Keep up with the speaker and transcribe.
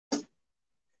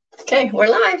Okay, we're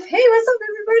live. Hey, what's up,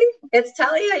 everybody? It's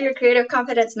Talia, your creative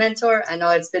confidence mentor. I know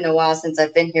it's been a while since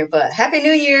I've been here, but Happy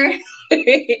New Year.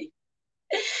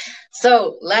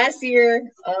 So last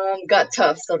year got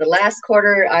tough. So the last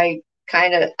quarter, I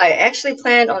actually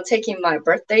planned on taking my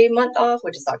birthday month off,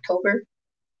 which is October.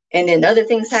 And then other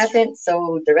things happened.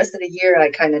 So the rest of the year,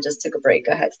 I kind of just took a break.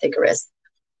 I had to take a rest.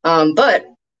 But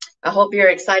I hope you're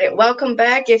excited. Welcome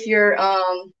back. If you're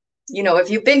if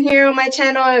you've been here on my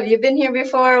channel, if you've been here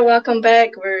before, welcome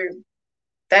back. We're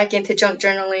back into junk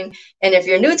journaling. And if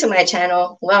you're new to my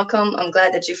channel, welcome. I'm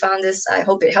glad that you found this. I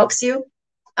hope it helps you.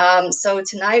 So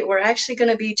tonight we're actually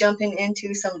going to be jumping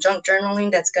into some junk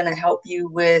journaling that's going to help you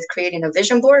with creating a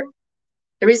vision board.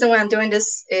 The reason why I'm doing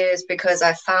this is because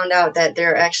I found out that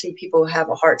there are actually people who have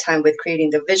a hard time with creating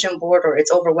the vision board, or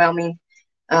it's overwhelming.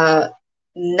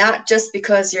 Not just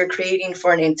because you're creating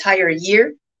for an entire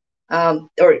year,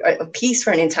 or a piece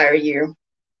for an entire year,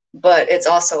 but it's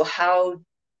also how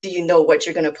do you know what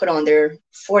you're going to put on there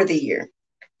for the year.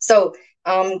 So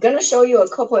I'm going to show you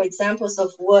a couple of examples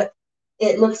of what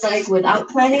it looks like without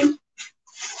planning,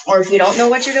 or if you don't know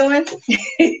what you're doing.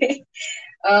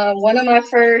 I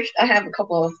have a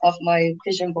couple of my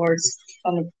vision boards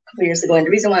from a couple years ago, and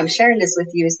the reason why I'm sharing this with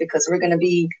you is because we're going to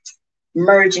be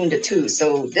merging the two.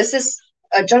 So this is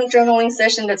a junk journaling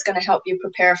session that's going to help you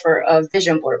prepare for a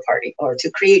vision board party, or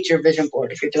to create your vision board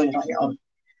if you're doing it on your own.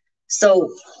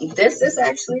 So this is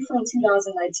actually from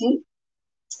 2019,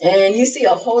 and you see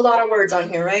a whole lot of words on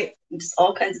here, right? Just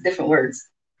all kinds of different words,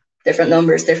 different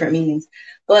numbers, different meanings.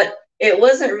 But it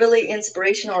wasn't really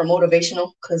inspirational or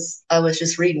motivational because I was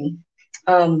just reading.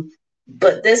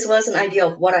 But this was an idea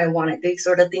of what I wanted, these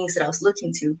sort of things that I was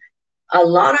looking to. A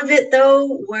lot of it,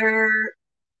 though, were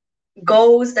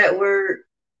goals that were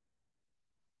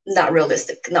not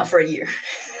realistic, not for a year.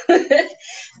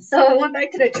 So I went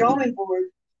back to the drawing board,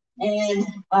 and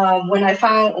when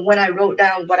I wrote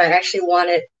down what I actually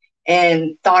wanted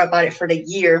and thought about it for the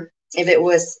year, if it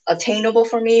was attainable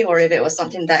for me, or if it was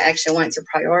something that I actually wanted to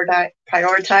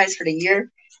prioritize for the year.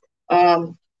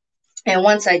 And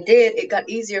once I did, it got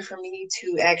easier for me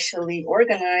to actually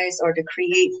organize or to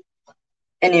create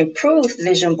an improved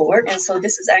vision board. And so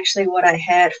this is actually what I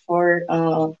had for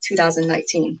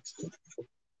 2019.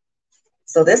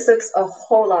 So this looks a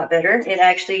whole lot better. It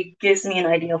actually gives me an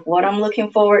idea of what I'm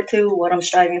looking forward to, what I'm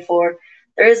striving for.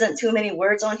 There isn't too many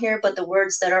words on here, but the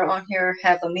words that are on here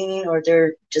have a meaning, or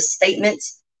they're just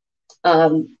statements.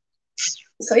 So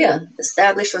yeah,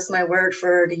 established was my word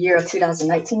for the year of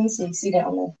 2019. So you see that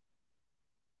on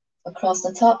across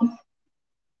the top.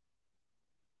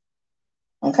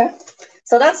 Okay,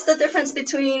 so that's the difference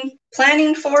between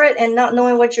planning for it and not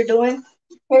knowing what you're doing.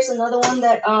 Here's another one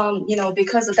that,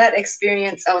 because of that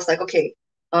experience, I was like, okay,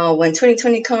 when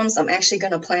 2020 comes, I'm actually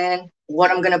going to plan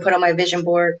what I'm going to put on my vision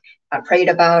board. I prayed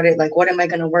about it, like, what am I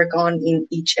going to work on in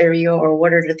each area, or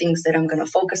what are the things that I'm going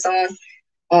to focus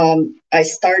on? I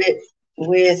started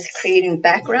with creating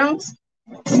backgrounds.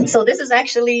 So this is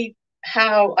actually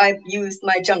how I've used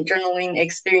my junk journaling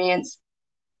experience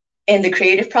in the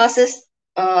creative process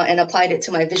and applied it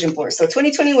to my vision board. So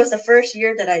 2020 was the first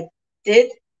year that I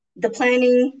did the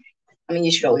planning. I mean,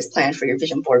 you should always plan for your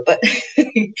vision board, but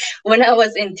when I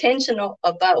was intentional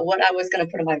about what I was going to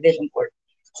put on my vision board.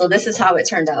 So this is how it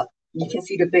turned out. You can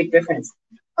see the big difference.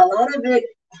 A lot of it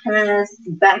has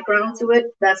background to it.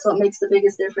 That's what makes the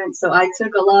biggest difference. So I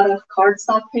took a lot of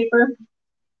cardstock paper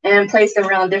and placed them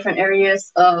around different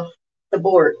areas of the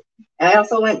board. I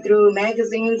also went through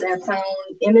magazines and found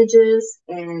images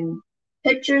and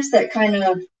pictures that kind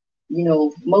of,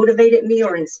 motivated me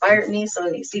or inspired me. So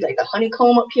you see like the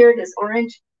honeycomb up here, this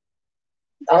orange.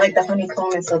 I like the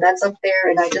honeycomb, and so that's up there.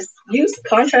 And I just used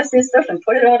contrasting stuff and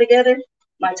put it all together.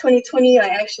 My 2020, I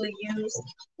actually used,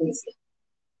 let me see.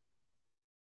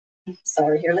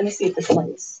 Sorry, here, let me see if this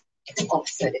lights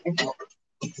offset it.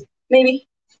 Maybe.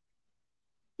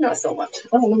 Not so much.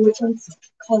 I don't know which one's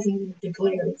causing the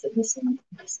glare. Is it this one?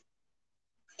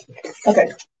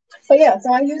 Okay. So yeah,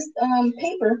 so I used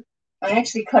paper. I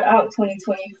actually cut out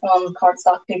 2020 from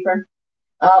cardstock paper.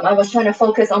 I was trying to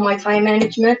focus on my time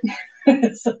management.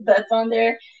 So that's on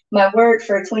there. My word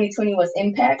for 2020 was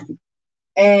impact.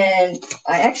 And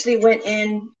I actually went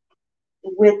in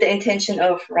with the intention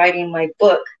of writing my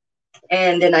book.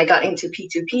 And then I got into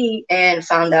P2P and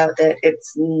found out that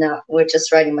it's not with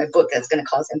just writing my book that's going to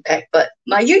cause impact, but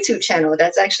my YouTube channel.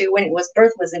 That's actually when it was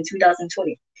birthed, was in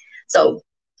 2020. So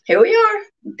here we are.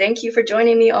 Thank you for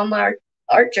joining me on my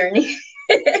art journey.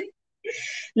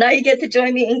 Now you get to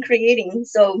join me in creating.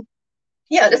 So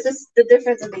yeah, this is the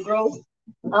difference of the growth.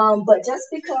 But just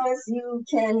because you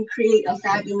can create a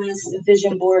fabulous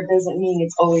vision board doesn't mean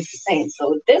it's always the same.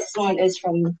 So this one is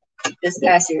from this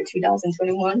past year,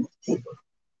 2021.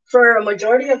 For a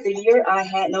majority of the year, I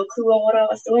had no clue on what I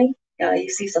was doing. You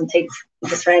see some tape,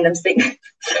 just random statements.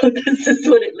 So this is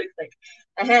what it looks like.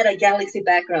 I had a galaxy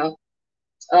background.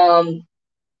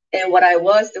 And what I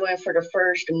was doing for the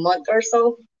first month or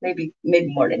so, maybe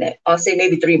more than that. I'll say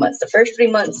maybe 3 months. The first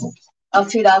 3 months of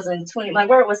 2020, my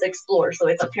word was explore. So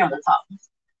it's up here on the top.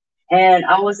 And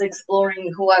I was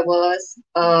exploring who I was,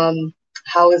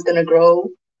 how it's going to grow.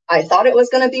 I thought it was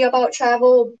going to be about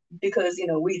travel because,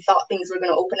 we thought things were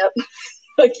going to open up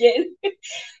again.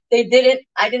 They didn't.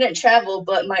 I didn't travel,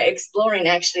 but my exploring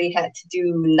actually had to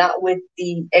do not with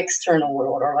the external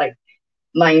world or like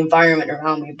my environment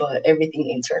around me, but everything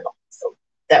internal. So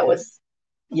that was,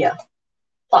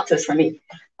 plot twist for me.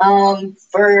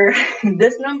 For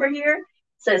this number here,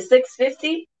 says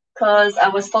 650 because I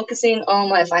was focusing on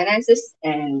my finances,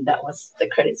 and that was the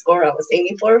credit score I was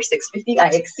aiming for, 650. I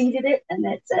exceeded it, and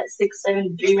that's at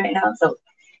 673 right now. So,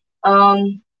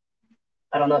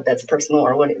 I don't know if that's personal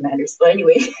or what it matters, but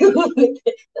anyway,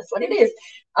 that's what it is.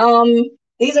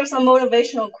 These are some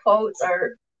motivational quotes.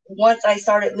 Or once I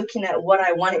started looking at what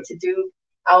I wanted to do,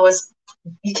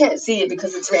 you can't see it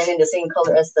because it's ran in the same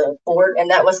color as the board, and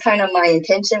that was kind of my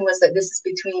intention, was that this is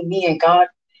between me and God.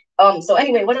 So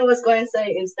anyway, what I was going to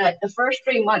say is that the first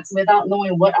 3 months, without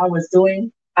knowing what I was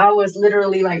doing, I was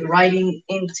literally like writing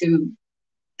into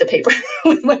the paper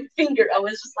with my finger. I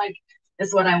was just like, this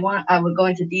is what I want. I would go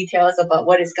into details about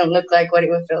what it's going to look like, what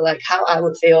it would feel like, how I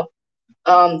would feel.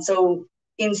 So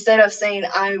instead of saying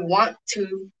I want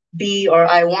to be, or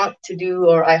I want to do,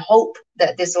 or I hope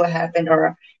that this will happen,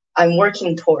 or I'm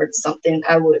working towards something,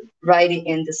 I would write it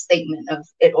in the statement of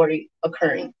it already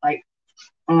occurring. Like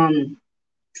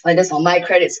this one, my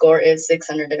credit score is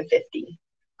 650.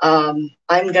 I'm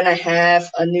gonna have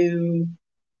a new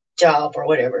job or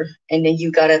whatever, and then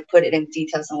you gotta put it in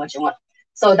details on what you want.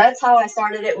 So that's how I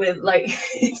started it, with like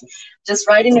just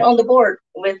writing it on the board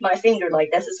with my finger,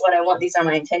 like this is what I want, these are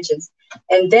my intentions.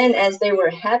 And then as they were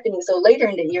happening, so later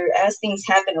in the year, as things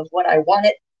happened of what I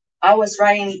wanted, I was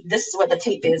writing, this is what the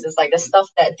tape is. It's like the stuff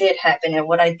that did happen and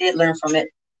what I did learn from it,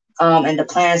 and the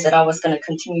plans that I was going to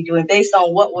continue doing based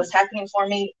on what was happening for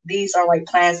me. These are like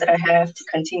plans that I have to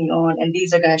continue on, and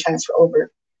these are going to transfer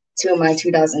over to my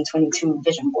 2022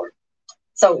 vision board.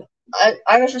 So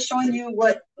I was just showing you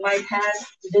what my past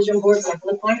vision boards have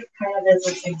looked like, kind of as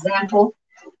an example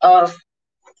of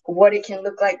what it can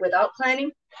look like without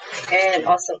planning, and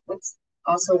also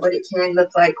what it can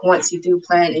look like once you do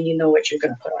plan and you know what you're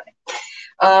going to put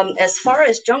on it. As far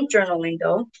as junk journaling,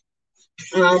 though,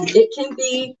 it can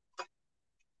be,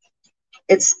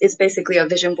 it's basically a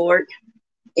vision board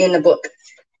in a book.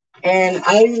 And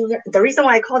the reason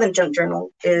why I call them junk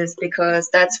journal is because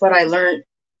that's what I learned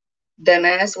them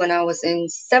as when I was in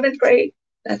 7th grade.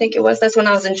 I think it was. That's when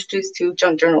I was introduced to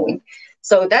junk journaling.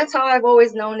 So that's how I've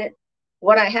always known it.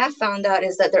 What I have found out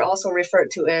is that they're also referred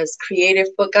to as creative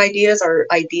book ideas, or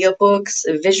idea books,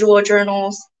 visual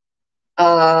journals,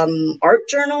 art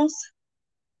journals.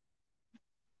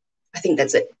 I think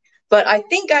that's it. But I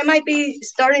think I might be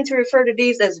starting to refer to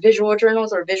these as visual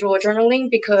journals or visual journaling,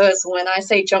 because when I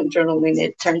say junk journaling,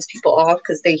 it turns people off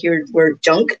because they hear the word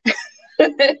junk.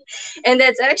 And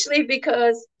that's actually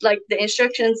because, like the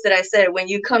instructions that I said, when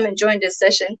you come and join this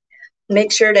session,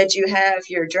 make sure that you have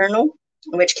your journal,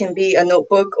 which can be a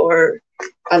notebook or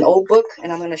an old book.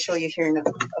 And I'm going to show you here in a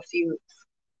few,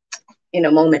 in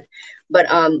a moment. But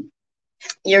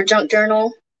your junk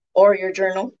journal or your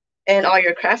journal, and all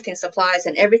your crafting supplies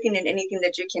and everything and anything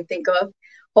that you can think of.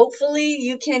 Hopefully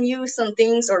you can use some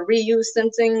things or reuse some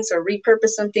things or repurpose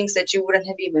some things that you wouldn't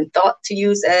have even thought to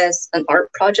use as an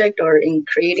art project or in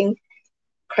creating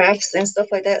crafts and stuff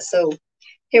like that. So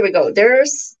here we go.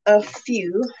 There's a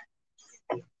few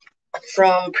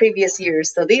from previous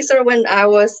years. So these are when I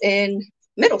was in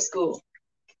middle school.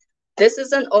 This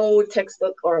is an old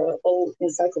textbook or an old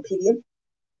encyclopedia.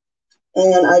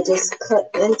 And I just cut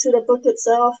into the book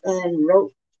itself and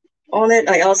wrote on it.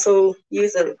 I also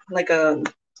used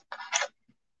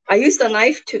I used a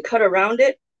knife to cut around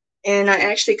it, and I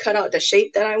actually cut out the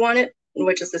shape that I wanted,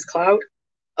 which is this cloud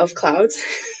of clouds.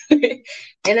 And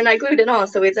then I glued it on,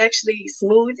 so it's actually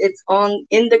smooth. It's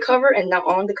in the cover and not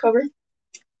on the cover.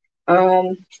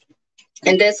 And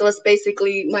this was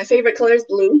basically, my favorite color is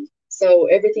blue, so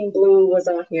everything blue was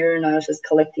on here, and I was just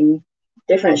collecting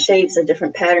different shapes or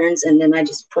different patterns, and then I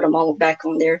just put them all back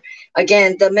on there.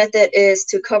 Again, the method is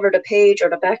to cover the page or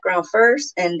the background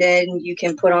first, and then you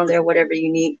can put on there whatever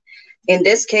you need. In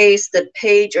this case, the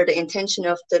page or the intention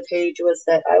of the page was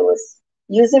that I was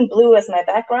using blue as my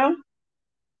background.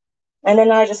 And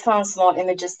then I just found small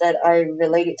images that I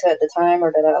related to at the time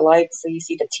or that I liked. So you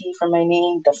see the T from my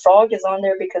name. The frog is on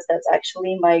there because that's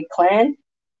actually my clan.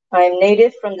 I'm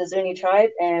native from the Zuni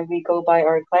tribe, and we go by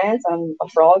our clans. I'm a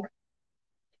frog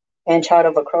and child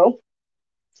of a crow.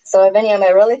 So if any of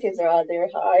my relatives are out there,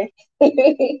 hi.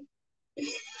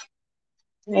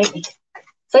 Right.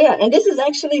 So yeah, and this is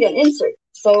actually an insert.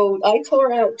 So I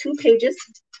tore out 2 pages.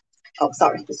 Oh,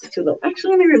 sorry, this is too low.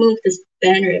 Actually, let me remove this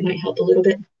banner. It might help a little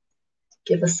bit.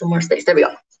 Give us some more space. There we go.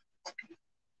 There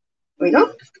we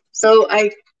go. So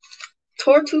I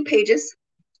tore 2 pages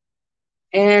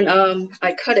and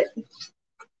I cut it.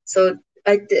 So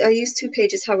I used 2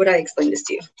 pages. How would I explain this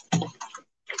to you?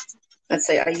 Let's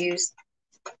say I used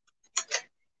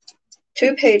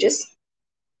 2 pages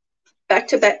back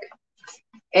to back,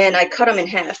 and I cut them in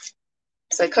half.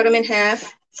 So I cut them in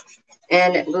half,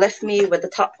 and it left me with the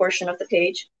top portion of the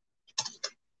page,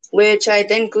 which I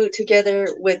then glued together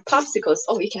with popsicles.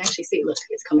 Oh, you can actually see, look,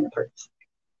 it's coming apart.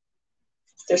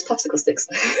 There's popsicle sticks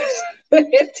to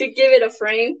give it a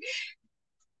frame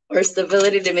or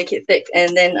stability to make it thick.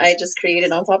 And then I just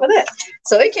created on top of that.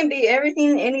 So it can be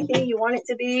everything, anything you want it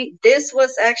to be. This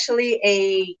was actually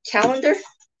a calendar,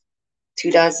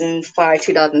 2005,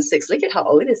 2006. Look at how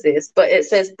old this is. But it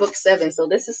says book 7. So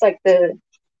this is like the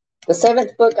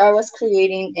 7th book I was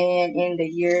creating, and in the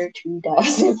year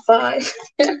 2005.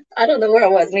 I don't know where I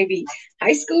was, maybe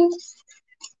high school.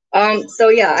 So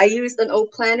yeah, I used an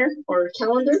old planner or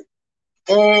calendar,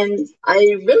 and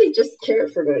I really just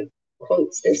cared for the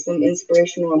quotes. There's some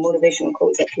inspirational or motivational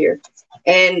quotes up here.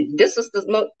 And this was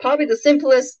probably the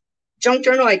simplest junk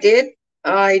journal I did.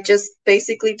 I just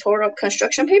basically tore up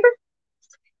construction paper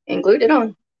and glued it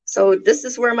on. So this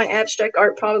is where my abstract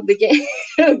art probably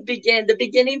began the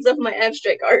beginnings of my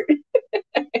abstract art.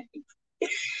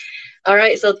 All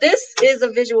right, so this is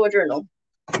a visual journal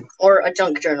or a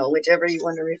junk journal, whichever you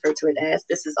want to refer to it as.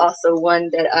 This is also one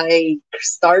that I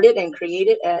started and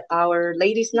created at our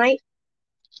ladies' night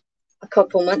a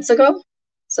couple months ago.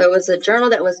 So it was a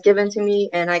journal that was given to me,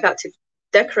 and I got to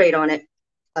decorate on it.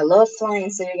 I love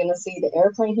flying, so you're going to see the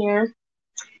airplane here,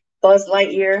 Buzz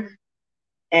Lightyear,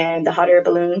 and the hot air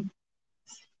balloon.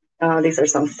 These are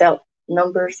some felt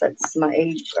numbers. That's my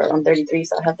age, or I'm 33,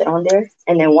 so I have that on there.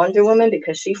 And then Wonder Woman,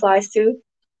 because she flies too.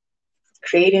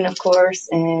 Creating, of course,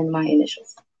 and my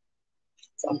initials.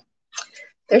 So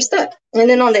there's that. And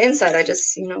then on the inside, I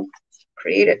just,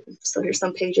 created. So here's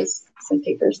some pages, some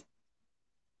papers.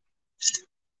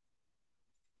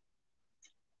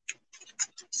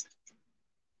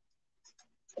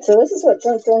 So this is what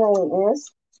junk journaling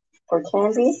is, or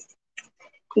can be.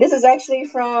 This is actually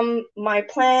from my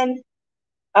plan.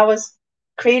 I was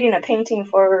creating a painting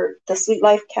for the Sweet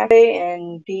Life Cafe,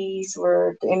 and these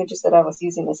were the images that I was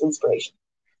using as inspiration.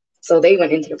 So they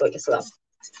went into the book as well.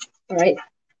 All right.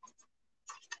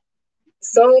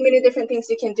 So many different things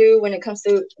you can do when it comes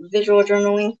to visual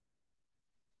journaling.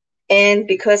 And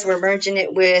because we're merging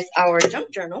it with our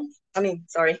junk journal,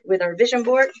 with our vision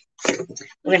board, we're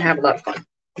going to have a lot of fun.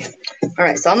 All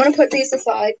right, so I'm going to put these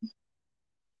aside.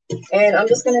 And I'm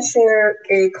just going to share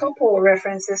a couple of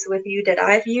references with you that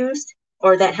I've used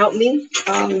or that helped me.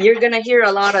 You're going to hear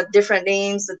a lot of different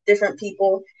names of different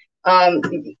people.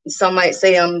 Some might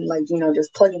say I'm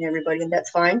just plugging everybody, and that's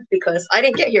fine because I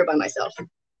didn't get here by myself.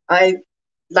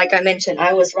 Like I mentioned,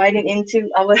 I was riding into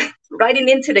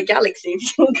the galaxy.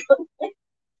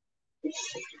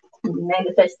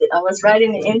 Manifested. I was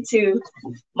writing into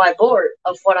my board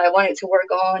of what I wanted to work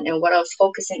on and what I was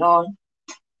focusing on.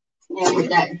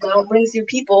 And that God brings you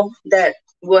people that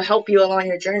will help you along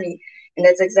your journey. And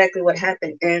that's exactly what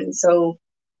happened. And so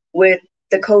with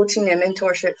the coaching and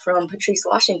mentorship from Patrice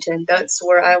Washington, that's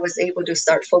where I was able to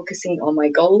start focusing on my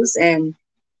goals and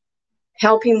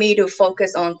helping me to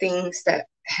focus on things that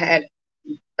had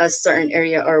a certain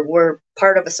area or were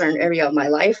part of a certain area of my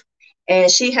life. And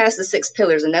she has the 6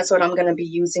 pillars, and that's what I'm going to be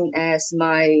using as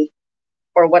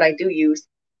what I do use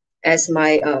as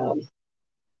my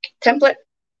template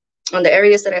on the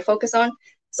areas that I focus on.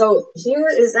 So here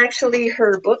is actually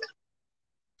her book.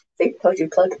 See, told you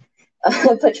plug.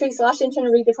 Patrice Washington,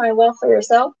 Redefine Wealth for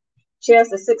Yourself. She has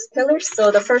the 6 pillars.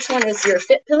 So the first one is your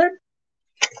fit pillar.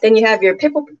 Then you have your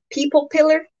people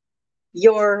pillar,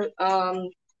 your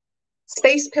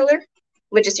space pillar,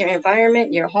 which is your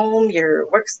environment, your home, your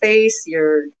workspace,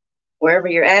 your wherever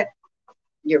you're at,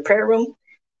 your prayer room,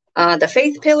 the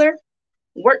faith pillar,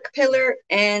 work pillar,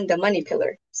 and the money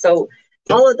pillar. So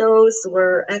all of those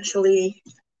were actually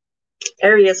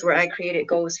areas where I created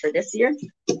goals for this year.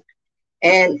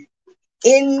 And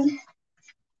in,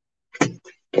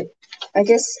 I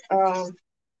guess,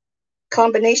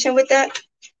 combination with that,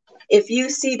 if you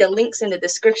see the links in the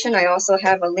description, I also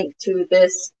have a link to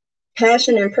this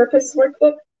Passion and Purpose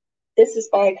workbook. This is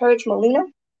by Courage Molina.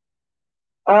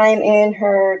 I'm in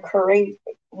her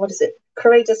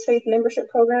Courageous Faith membership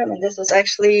program, and this was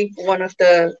actually one of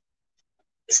the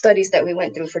studies that we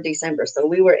went through for December. So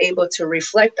we were able to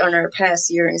reflect on our past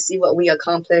year and see what we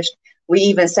accomplished. We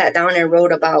even sat down and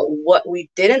wrote about what we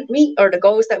didn't meet, or the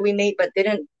goals that we made but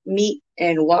didn't meet,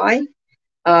 and why.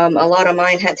 A lot of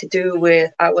mine had to do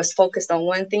with I was focused on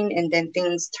one thing and then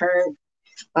things turned,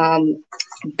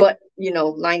 but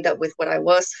lined up with what I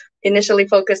was initially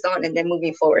focused on and then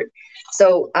moving forward.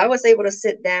 So I was able to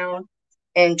sit down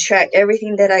and track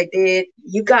everything that I did.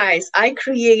 You guys, I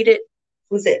created,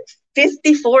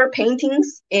 54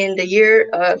 paintings in the year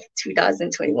of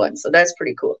 2021. So that's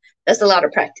pretty cool. That's a lot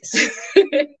of practice.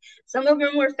 Some of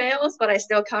them were fails, but I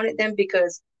still counted them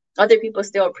because other people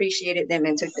still appreciated them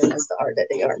and took them as the art that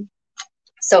they are.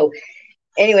 So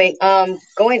anyway,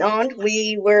 going on,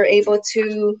 we were able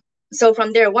to, so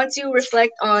from there, once you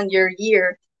reflect on your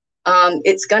year,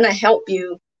 it's going to help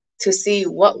you to see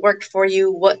what worked for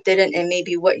you, what didn't, and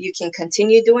maybe what you can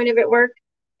continue doing if it worked,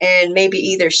 and maybe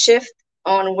either shift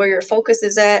on where your focus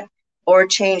is at or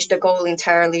change the goal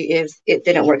entirely if it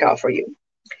didn't work out for you.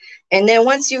 And then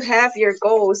once you have your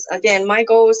goals, again, my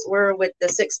goals were with the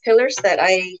 6 pillars that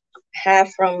I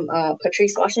have from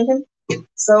Patrice Washington.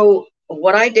 So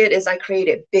what I did is I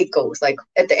created big goals. Like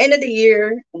at the end of the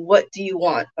year, what do you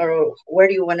want? Or where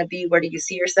do you want to be? Where do you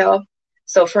see yourself?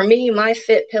 So for me, my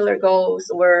fit pillar goals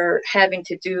were having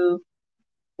to do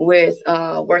with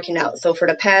working out. So for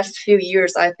the past few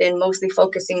years, I've been mostly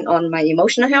focusing on my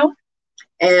emotional health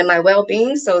and my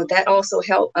well-being. So that also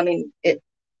helped. I mean, it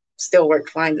still worked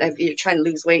fine. If you're trying to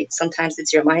lose weight, sometimes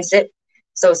it's your mindset.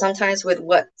 So sometimes with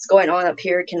what's going on up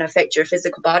here can affect your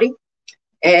physical body.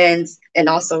 And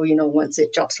also, once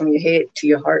it drops from your head to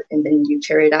your heart and then you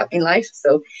carry it out in life.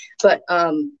 So, but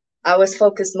I was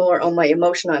focused more on my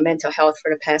emotional and mental health for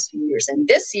the past few years. And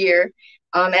this year,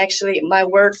 actually, my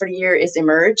word for the year is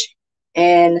emerge.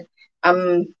 And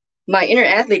my inner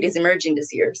athlete is emerging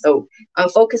this year. So I'm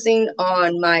focusing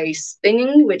on my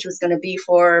spinning, which was going to be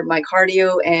for my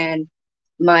cardio and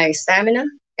my stamina,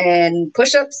 and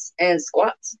push-ups and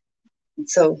squats.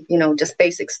 So, just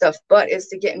basic stuff, but it's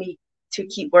to get me to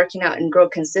keep working out and grow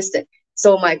consistent.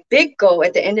 So my big goal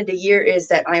at the end of the year is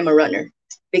that I'm a runner,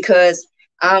 because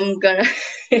I'm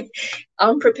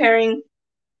preparing,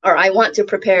 or I want to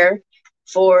prepare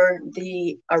for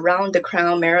the Around the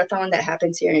Crown marathon that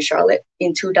happens here in Charlotte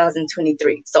in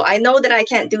 2023. So I know that I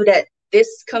can't do that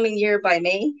this coming year by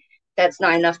May. That's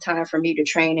not enough time for me to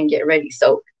train and get ready.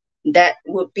 So that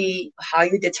would be how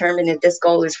you determine if this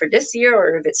goal is for this year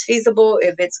or if it's feasible,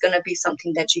 if it's going to be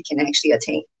something that you can actually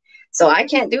attain. So I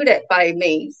can't do that by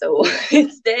May. So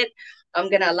instead, I'm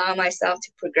going to allow myself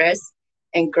to progress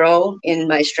and grow in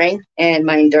my strength and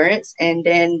my endurance. And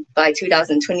then by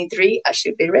 2023, I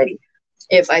should be ready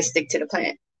if I stick to the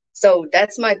plan. So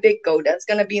that's my big goal. That's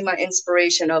going to be my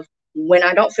inspiration of when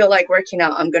I don't feel like working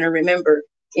out, I'm going to remember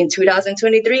in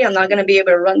 2023, I'm not going to be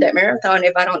able to run that marathon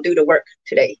if I don't do the work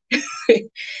today.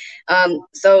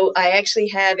 So I actually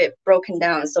have it broken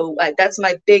down. So that's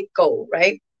my big goal,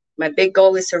 right? My big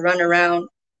goal is to run around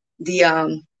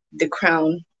the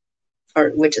Crown,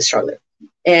 which is Charlotte,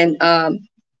 and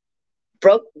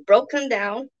broken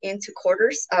down into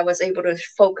quarters. I was able to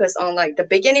focus on like the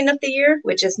beginning of the year,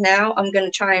 which is now. I'm going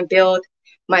to try and build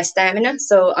my stamina.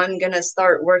 So I'm going to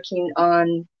start working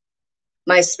on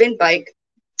my spin bike.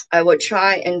 I would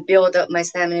try and build up my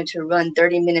stamina to run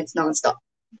 30 minutes nonstop.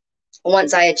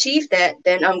 Once I achieve that,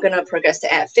 then I'm going to progress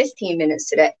to add 15 minutes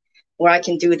to that, where I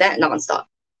can do that nonstop.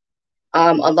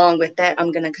 Along with that,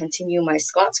 I'm going to continue my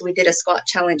squats. We did a squat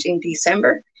challenge in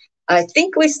December. I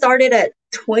think we started at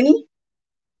 20.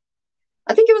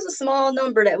 I think it was a small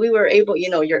number that we were able,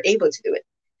 you're able to do it.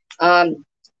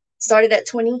 Started at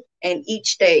 20, and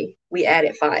each day we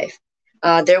added 5.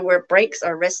 There were breaks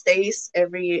or rest days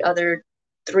every other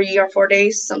 3 or 4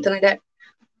 days, something like that.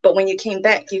 But when you came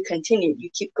back, you continued. You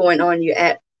keep going on. You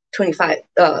add 25.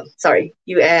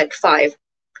 You add 5.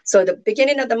 So the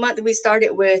beginning of the month, we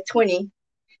started with 20,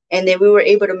 and then we were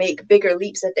able to make bigger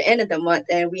leaps at the end of the month,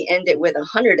 and we ended with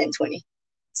 120.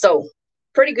 So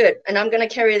pretty good. And I'm going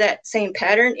to carry that same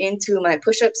pattern into my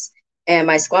push-ups and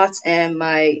my squats and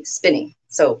my spinning.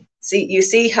 So you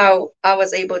see how I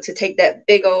was able to take that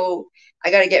big old,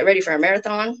 I got to get ready for a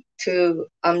marathon, to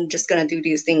I'm just going to do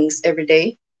these things every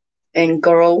day and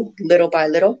grow little by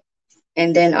little.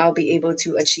 and then I'll be able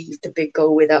to achieve the big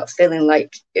goal without feeling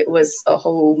like it was a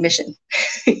whole mission.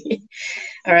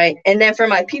 All right. And then for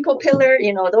my people pillar,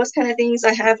 you know, those kind of things,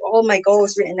 I have all my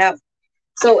goals written out.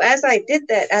 So as I did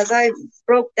that, as I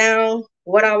broke down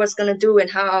what I was going to do and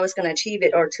how I was going to achieve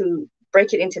it, or to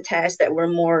break it into tasks that were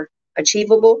more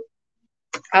achievable,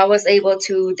 I was able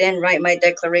to then write my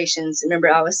declarations. Remember,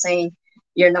 I was saying,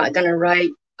 you're not going to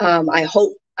write, I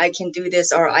hope I can do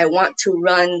this, or I want to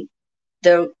run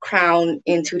the crown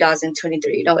in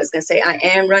 2023. No, it's going to say, I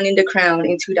am running the crown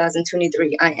in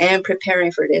 2023. I am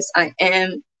preparing for this. I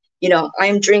am, you know,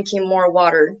 I'm drinking more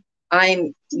water.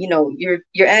 I'm, you know,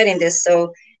 you're adding this.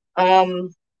 So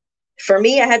for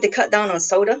me, I had to cut down on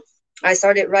soda. I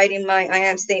started writing my I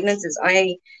am statements as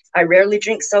I rarely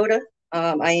drink soda.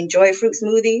 I enjoy fruit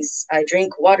smoothies. I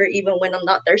drink water even when I'm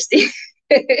not thirsty.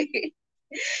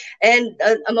 And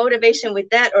a motivation with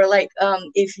that, or like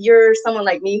if you're someone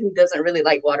like me who doesn't really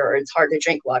like water, or it's hard to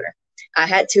drink water, I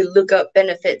had to look up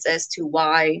benefits as to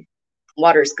why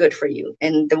water is good for you.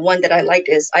 And the one that I liked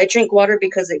is, I drink water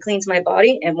because it cleans my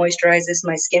body and moisturizes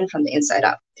my skin from the inside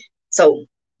out. So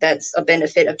that's a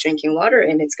benefit of drinking water,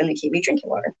 and it's going to keep me drinking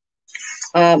water.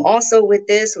 Also with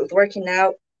this, with working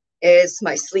out, is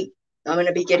my sleep. I'm going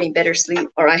to be getting better sleep,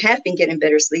 or I have been getting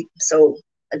better sleep. So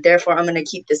therefore, I'm going to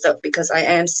keep this up because I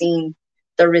am seeing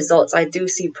the results. I do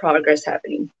see progress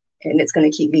happening, and it's going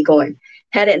to keep me going.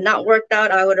 Had it not worked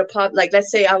out, I would have popped, like,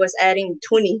 let's say I was adding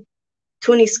 20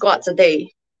 squats a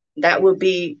day. That would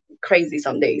be crazy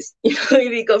some days. You know,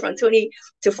 if you go from 20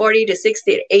 to 40 to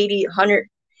 60 to 80, 100,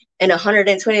 and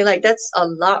 120, like, that's a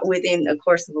lot within a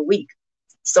course of a week.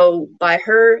 So by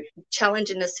her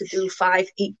challenging us to do five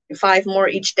more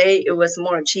each day, it was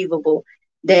more achievable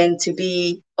than to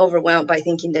be overwhelmed by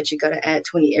thinking that you got to add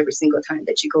 20 every single time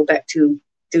that you go back to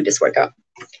do this workout.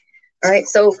 All right,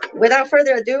 so without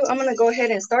further ado, I'm going to go ahead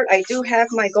and start. I do have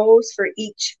my goals for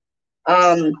each,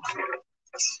 or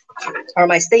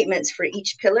my statements for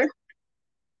each pillar.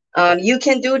 You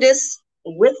can do this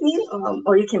with me,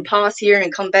 or you can pause here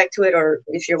and come back to it, or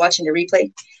if you're watching the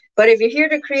replay. But if you're here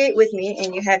to create with me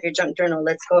and you have your junk journal,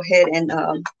 let's go ahead and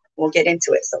we'll get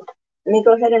into it. So let me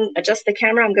go ahead and adjust the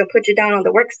camera. I'm going to put you down on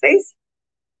the workspace,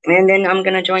 and then I'm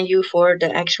going to join you for the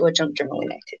actual junk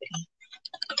journaling activity.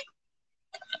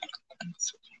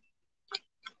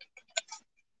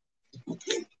 Let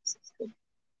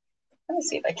me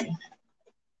see if I can.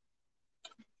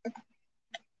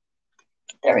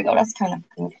 There we go. That's kind of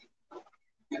good.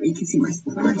 You can see my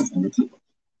stars in the top.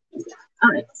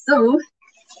 All right. So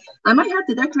I might have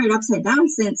to decorate upside down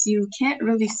since you can't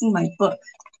really see my book.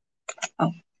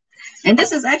 Oh, and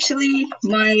this is actually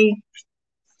my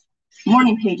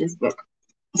morning pages book.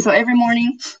 So every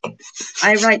morning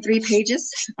I write 3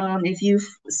 pages. If you've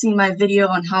seen my video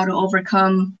on how to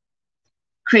overcome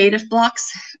creative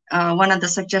blocks, one of the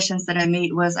suggestions that I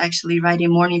made was actually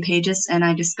writing morning pages, and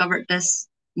I discovered this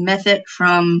method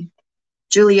from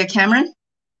Julia Cameron.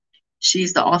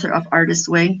 She's the author of Artist's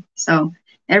Way. So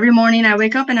every morning I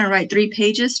wake up and I write 3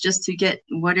 pages just to get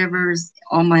whatever's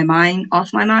on my mind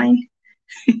off my mind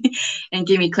and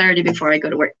give me clarity before I go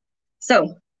to work.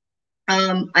 So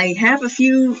I have a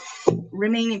few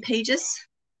remaining pages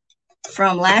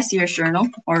from last year's journal,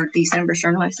 or December's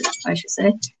journal, I should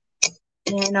say.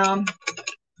 And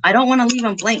I don't want to leave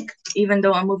them blank, even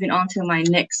though I'm moving on to my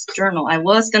next journal. I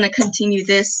was going to continue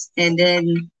this and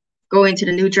then go into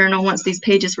the new journal once these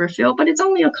pages were filled, but it's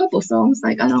only a couple, so I was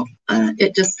like, I'm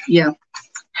just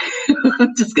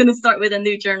going to start with a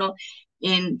new journal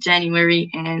in January.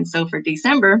 And so for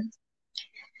December,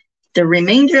 the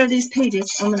remainder of these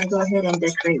pages, I'm going to go ahead and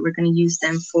decorate. We're going to use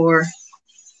them for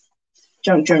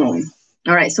junk journaling.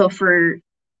 All right, so for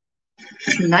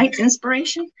tonight's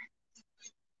inspiration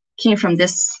came from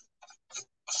this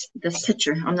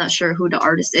picture. I'm not sure who the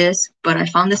artist is, but I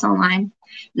found this online,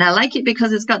 and I like it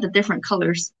because it's got the different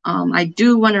colors. I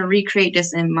do want to recreate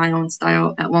this in my own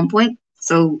style at one point,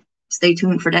 so stay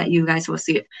tuned for that. You guys will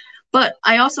see it. But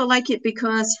I also like it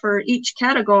because for each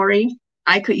category,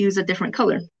 I could use a different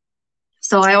color.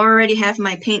 So I already have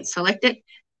my paint selected.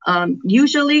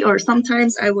 Usually, or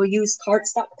sometimes, I will use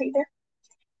cardstock paper,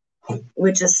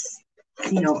 which is,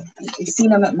 you know, you've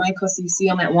seen them at Michael's, you see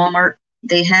them at Walmart.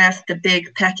 They have the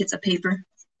big packets of paper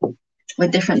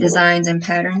with different designs and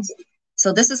patterns.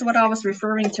 So this is what I was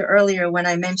referring to earlier when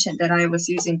I mentioned that I was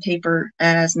using paper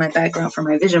as my background for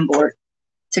my vision board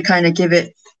to kind of give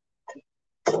it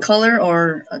color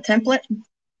or a template.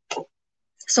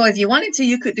 So if you wanted to,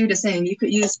 you could do the same. You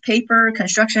could use paper,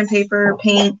 construction paper,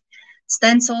 paint,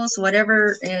 stencils,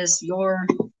 whatever is your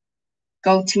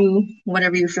go-to,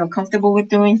 whatever you feel comfortable with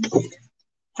doing.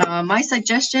 My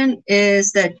suggestion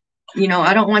is that you know,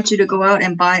 I don't want you to go out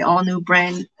and buy all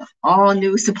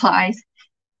new supplies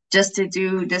just to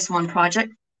do this one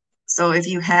project. So if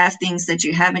you have things that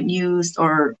you haven't used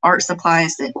or art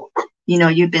supplies that, you know,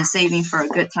 you've been saving for a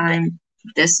good time,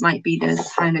 this might be the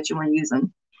time that you want to use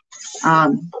them.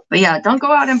 But yeah, don't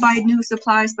go out and buy new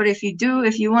supplies. But if you do,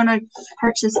 if you want to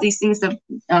purchase these things,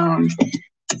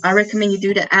 I recommend you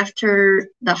do that after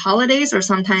the holidays, or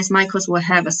sometimes Michael's will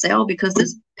have a sale, because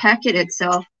this packet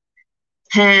itself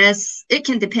it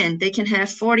can depend. They can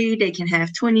have 40, they can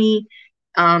have 20.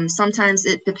 Sometimes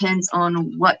it depends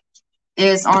on what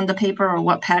is on the paper or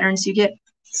what patterns you get.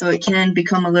 So it can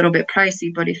become a little bit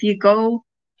pricey. But if you go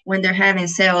when they're having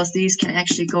sales, these can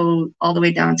actually go all the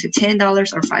way down to $10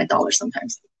 or $5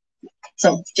 sometimes.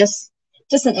 So just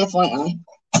an FYI.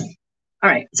 All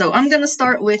right, so I'm gonna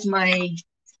start with my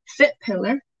fit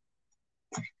pillar,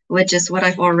 which is what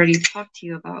I've already talked to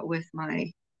you about with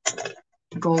my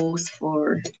goals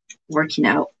for working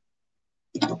out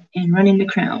and running the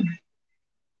crown.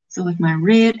 So with my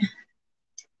red,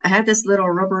 I have this little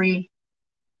rubbery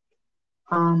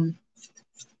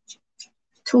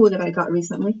tool that I got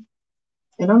recently,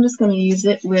 and I'm just going to use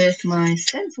it with my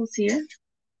stencils here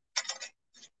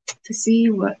to see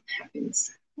what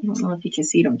happens. I don't know if you can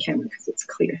see it on camera because it's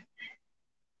clear.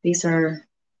 These are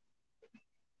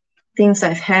things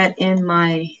I've had in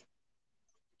my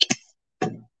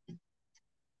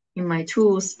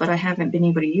tools, but I haven't been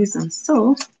able to use them.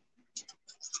 So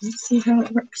let's see how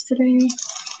it works today.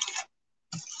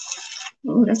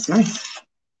 Oh, that's nice.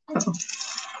 Uh-oh.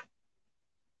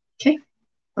 Okay.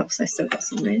 Oops, I still got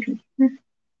some red here.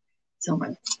 So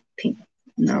my pink.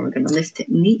 Now we're going to lift it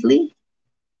neatly.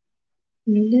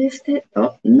 Lift it.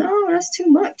 Oh, no, that's too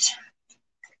much.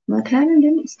 My pattern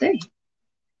didn't stay.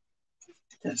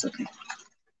 That's okay.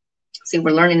 See,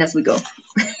 we're learning as we go.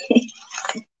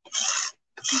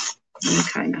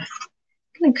 I'm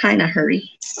gonna kind of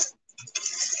hurry.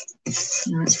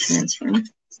 Now it's transferring.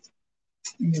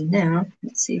 And then now,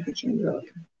 let's see if we can rub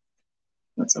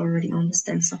what's already on the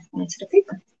stencil onto the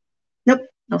paper. Nope,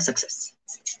 no success.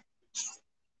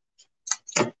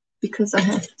 Because I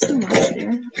have too much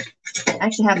there. I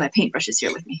actually have my paintbrushes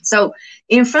here with me. So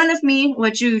in front of me,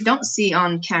 what you don't see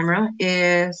on camera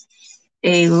is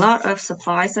a lot of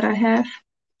supplies that I have.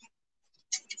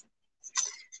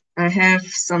 I have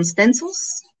some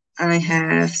stencils. I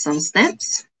have some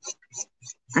stamps.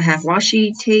 I have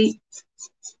washi tape,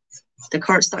 the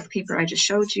cardstock paper I just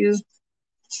showed you,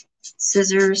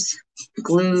 scissors,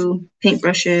 glue,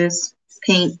 paintbrushes,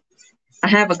 paint. I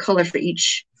have a color for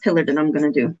each pillar that I'm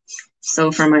going to do.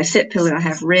 So for my fit pillar, I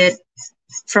have red.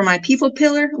 For my people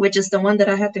pillar, which is the one that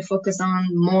I have to focus on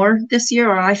more this year,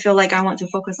 or I feel like I want to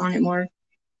focus on it more,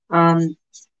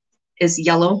 is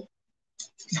yellow.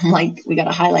 I'm like, we got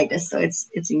to highlight this, so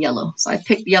it's in yellow. So I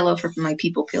picked yellow for my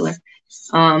people pillar.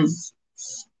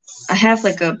 I have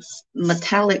like a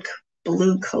metallic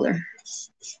blue color.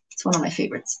 It's one of my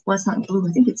favorites. Well, it's not blue.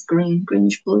 I think it's green,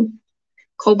 greenish blue,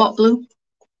 cobalt blue.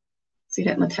 See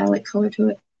that metallic color to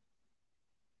it?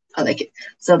 I like it.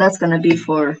 So that's going to be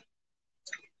for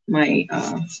my,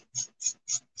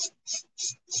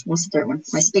 what's the third one?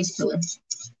 My space pillar.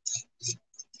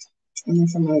 And then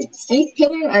for my space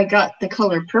pillar, I got the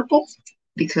color purple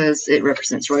because it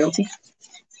represents royalty.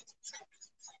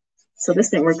 So this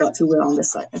didn't work out too well on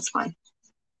this side. That's fine.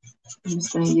 I'm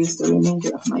just going to use the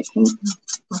remainder of my paint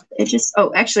off the edges.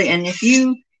 Oh, actually, and if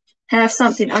you have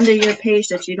something under your page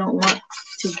that you don't want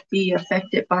to be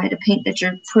affected by the paint that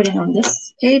you're putting on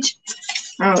this page,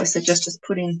 I always suggest just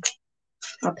putting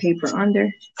a paper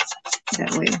under.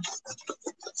 That way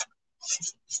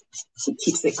it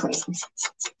keeps it clean.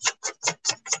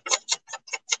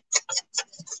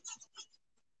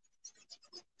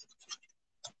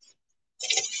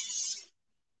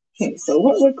 Okay, so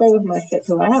what would go with my fit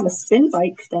pillar? I have a spin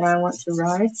bike that I want to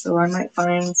ride, so I might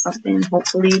find something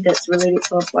hopefully that's related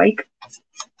to a bike.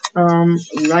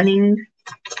 Running,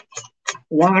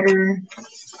 water,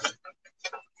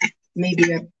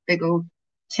 maybe a big old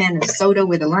can of soda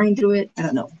with a line through it. I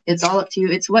don't know. It's all up to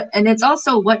you. It's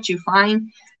also what you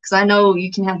find, because I know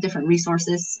you can have different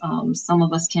resources. Some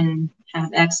of us can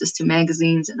have access to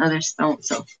magazines and others don't.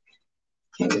 So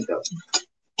here we go.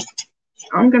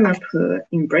 I'm gonna put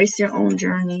embrace your own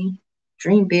journey,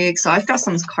 dream big. So I've got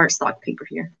some cardstock paper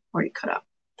here already cut out.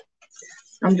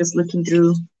 I'm just looking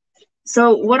through.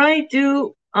 So what I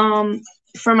do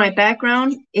for my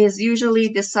background is usually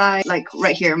decide, like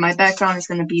right here, my background is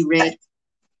gonna be red.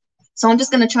 So I'm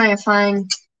just gonna try and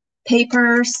find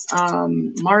papers,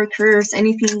 markers,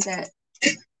 anything that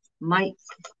might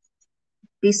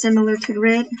be similar to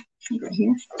red right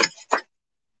here.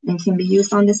 and can be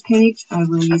used on this page, I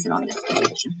will use it on this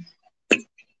page.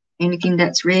 Anything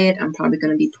that's red, I'm probably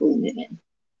going to be pulling it in.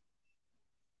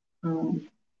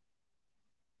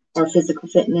 Or physical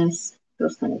fitness,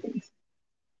 those kind of things.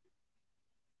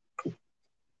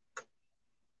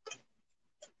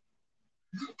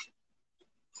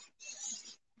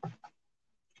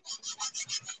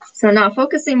 So now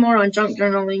focusing more on junk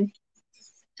journaling,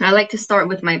 I like to start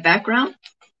with my background,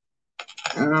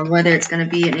 whether it's going to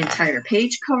be an entire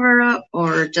page cover up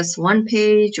or just one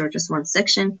page or just one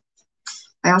section.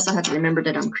 I also have to remember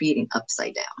that I'm creating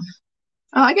upside down.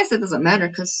 Oh, I guess it doesn't matter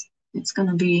because it's going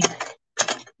to be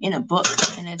in a book,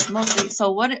 and it's mostly,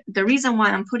 so the reason why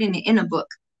I'm putting it in a book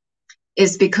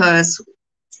is because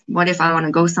what if I want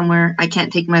to go somewhere? I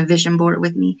can't take my vision board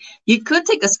with me. You could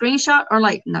take a screenshot, or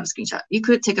like, not a screenshot. You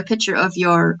could take a picture of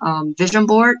your vision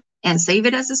board and save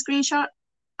it as a screenshot.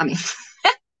 I mean,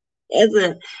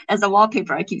 as a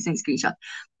wallpaper. I keep saying screenshot,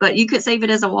 but you could save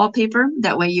it as a wallpaper.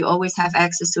 That way you always have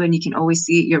access to it and you can always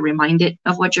see it. You're reminded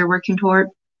of what you're working toward.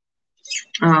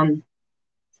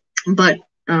 But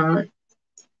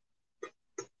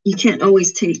you can't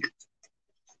always take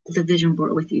the vision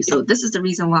board with you. So this is the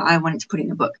reason why I wanted to put it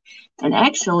in a book. And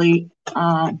actually,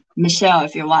 Michelle,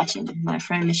 if you're watching, my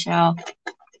friend Michelle,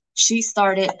 she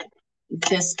started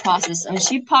this process, and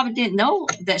she probably didn't know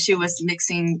that she was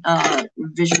mixing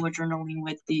visual journaling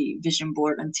with the vision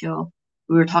board until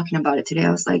we were talking about it today.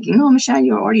 I was like, you know, Michelle,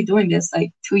 you were already doing this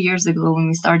like 2 years ago when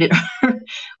we started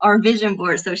our vision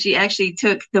board. So she actually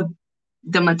took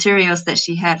the materials that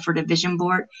she had for the vision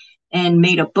board and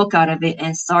made a book out of it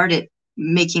and started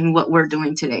making what we're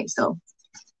doing today. So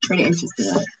pretty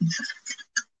interesting.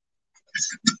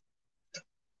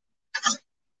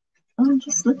 I'm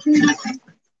just looking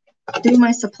through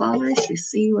my supply list to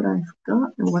see what I've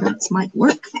got and what else might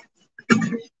work.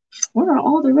 Where are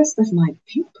all the rest of my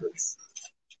papers?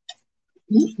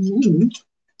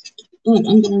 Oh, I'm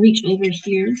going to reach over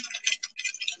here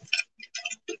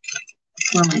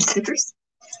for my stickers.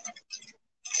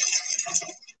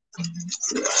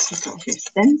 So let's just go here.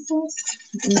 Stencils.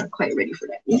 I'm not quite ready for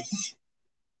that yet.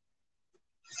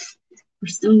 We're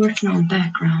still working on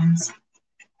backgrounds.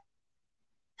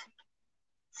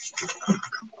 Oh,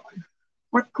 come on.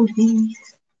 Work with me.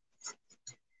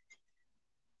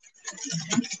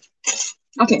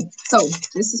 Okay, so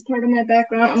this is part of my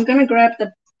background. I'm going to grab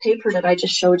the paper that I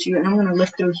just showed you, and I'm going to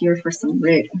look through here for some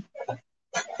red.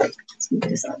 Let's move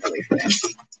this out of the way for now.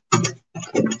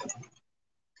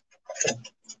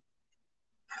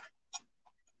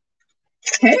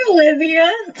 Hey,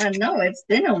 Olivia. I know it's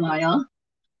been a while.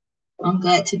 I'm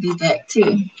glad to be back,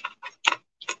 too.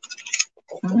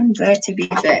 I'm glad to be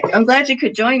back. I'm glad you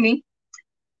could join me.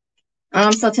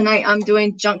 So tonight I'm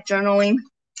doing junk journaling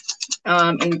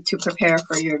and to prepare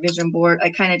for your vision board.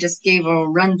 I kind of just gave a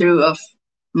run through of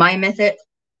my method.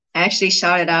 I actually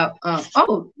shouted out,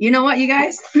 oh, you know what, you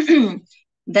guys?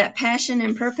 That passion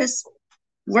and purpose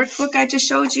workbook I just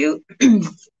showed you,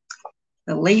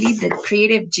 the lady, the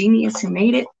creative genius who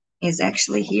made it is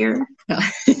actually here.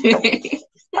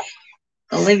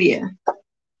 Olivia.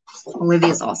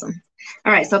 Olivia's awesome.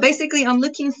 All right, so basically I'm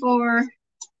looking for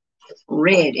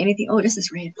red. Anything? Oh, this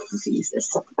is red. Let's use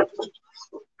this.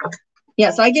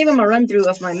 Yeah, so I gave them a run through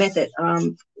of my method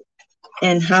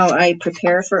and how I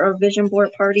prepare for our vision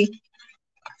board party.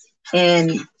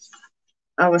 And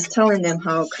I was telling them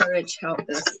how Courage helped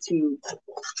us to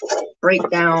break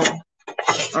down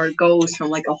our goals from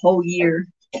like a whole year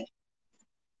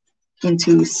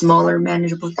into smaller,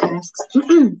 manageable tasks.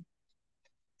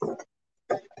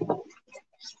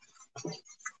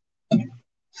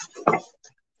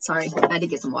 Sorry, I had to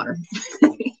get some water.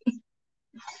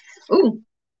 Ooh,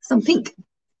 some pink.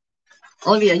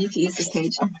 Olivia, you can use this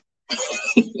page.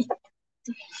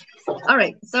 All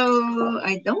right, so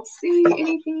I don't see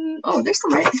anything. Oh, there's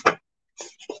some red.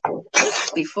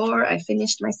 Before I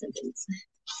finished my sentence.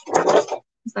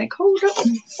 It's like, hold up.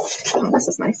 Oh, this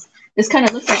is nice. This kind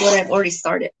of looks like what I've already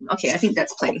started. Okay, I think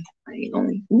that's plenty.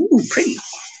 Ooh, pretty.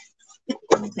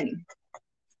 Plenty.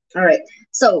 All right,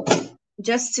 so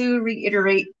just to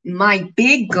reiterate, my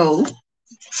big goal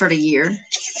for the year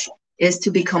is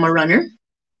to become a runner.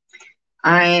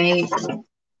 I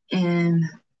am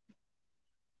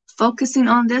focusing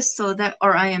on this so that,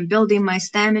 or I am building my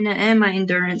stamina and my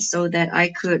endurance so that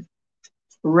I could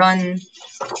run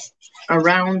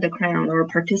around the crown or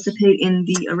participate in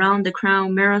the Around the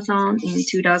Crown Marathon in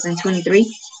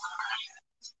 2023.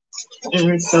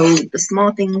 And so the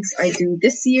small things I do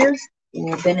this year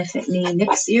will benefit me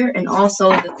next year, and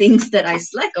also the things that I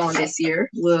slack on this year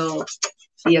will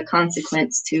be a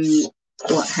consequence to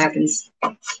what happens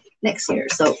next year.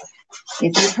 So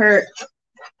if you've heard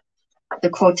the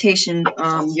quotation,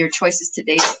 your choices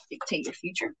today dictate your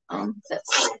future.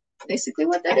 That's basically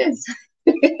what that is.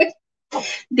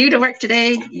 Do the work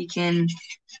today, you can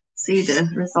see the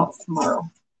results tomorrow.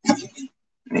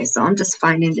 All right, so I'm just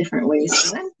finding different ways.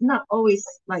 So I'm not always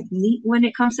like neat when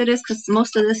it comes to this, because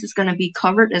most of this is going to be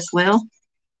covered as well.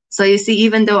 So you see,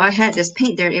 even though I had this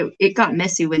paint there, it got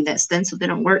messy when that stencil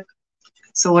didn't work.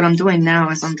 So what I'm doing now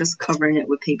is I'm just covering it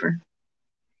with paper.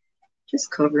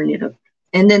 Just covering it up.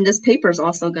 And then this paper is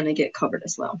also going to get covered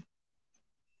as well.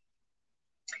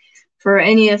 For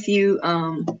any of you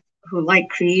who like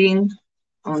creating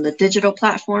on the digital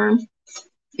platform,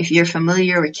 if you're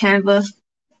familiar with Canva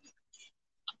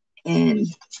and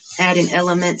adding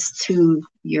elements to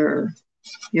your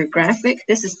graphic,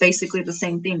 this is basically the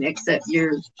same thing, except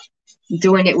you're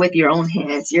doing it with your own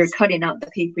hands. You're cutting out the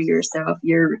paper yourself.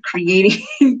 You're creating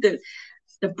the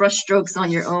brush strokes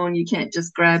on your own. You can't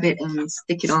just grab it and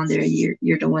stick it on there.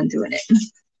 You're the one doing it.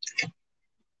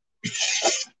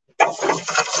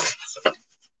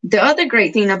 The other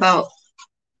great thing about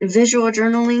visual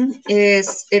journaling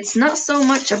is it's not so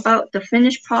much about the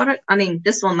finished product. I mean,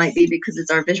 this one might be because it's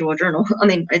our visual journal. I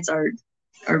mean, it's our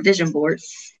vision board.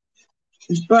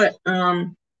 But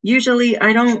usually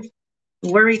I don't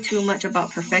worry too much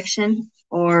about perfection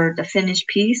or the finished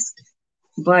piece,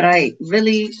 but I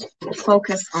really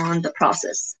focus on the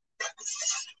process.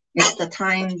 It's the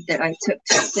time that I took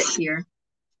to sit here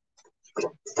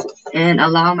and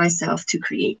allow myself to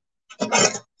create.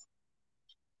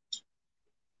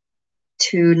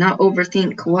 To not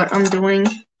overthink what I'm doing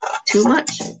too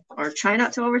much, or try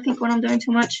not to overthink what I'm doing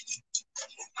too much.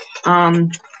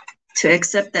 To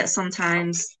accept that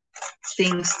sometimes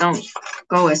things don't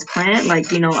go as planned.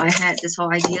 Like, you know, I had this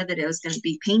whole idea that it was going to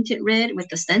be painted red with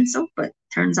the stencil, but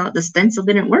turns out the stencil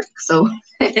didn't work. So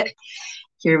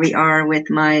here we are with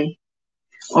my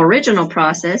original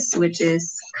process, which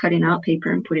is cutting out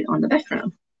paper and put it on the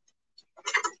background.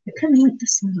 I kind of like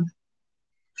this one.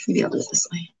 Maybe I'll do it this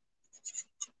way.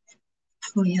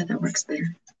 Oh yeah, that works better.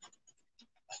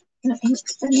 That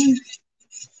works better.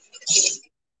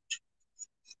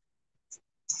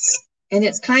 And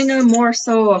it's kind of more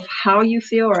so of how you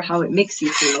feel or how it makes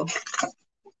you feel.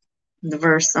 In the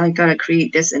verse, I gotta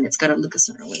create this and it's gotta look a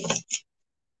certain way.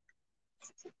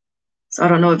 So I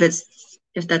don't know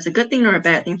if that's a good thing or a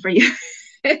bad thing for you.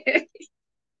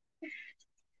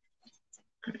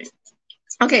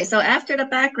 Okay, so after the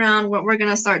background, what we're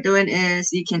gonna start doing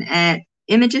is you can add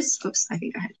images. Oops, I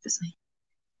think I had it this way.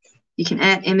 You can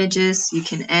add images, you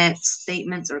can add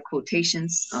statements or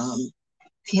quotations.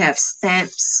 If you have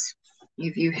stamps,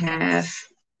 if you have,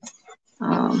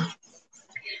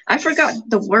 I forgot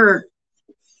the word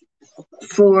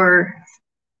for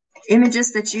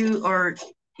images that you, or,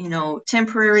 you know,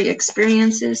 temporary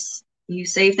experiences. You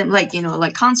save them, like, you know,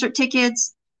 like concert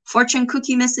tickets, fortune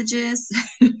cookie messages.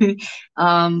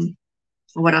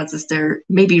 What else is there?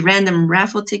 Maybe random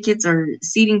raffle tickets or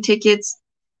seating tickets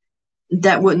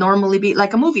that would normally be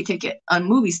like a movie ticket on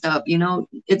movie stuff. You know,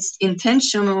 it's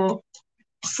intentional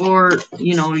for,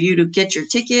 you know, you to get your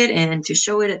ticket and to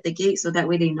show it at the gate, so that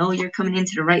way they know you're coming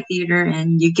into the right theater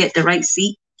and you get the right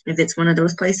seat if it's one of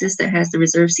those places that has the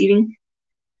reserved seating.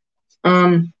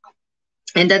 And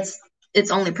that's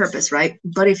its only purpose, right?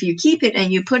 But if you keep it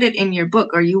and you put it in your book,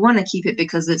 or you want to keep it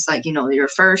because it's like, you know, your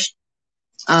first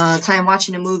time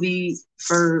watching a movie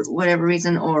for whatever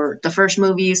reason, or the first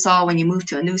movie you saw when you moved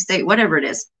to a new state, whatever it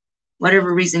is,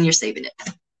 whatever reason you're saving it,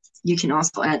 you can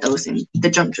also add those in the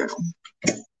junk journal.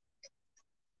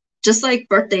 Just like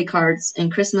birthday cards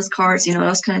and Christmas cards, you know,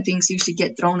 those kind of things usually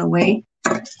get thrown away.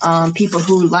 People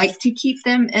who like to keep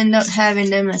them end up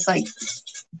having them as like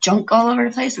junk all over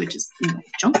the place, which is, you know,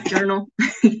 junk journal.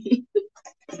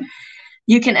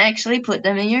 You can actually put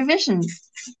them in your visual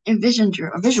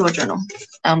journal.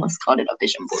 I almost called it a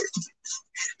vision board.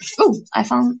 Oh, I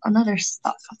found another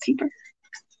stock of paper.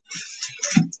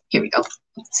 Here we go.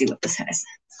 Let's see what this has.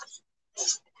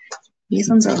 These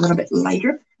ones are a little bit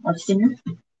lighter or thinner.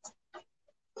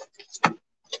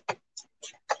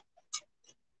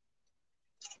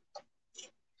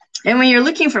 And when you're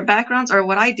looking for backgrounds, or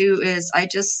what I do is I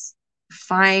just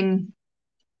find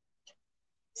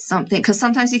something, because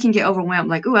sometimes you can get overwhelmed,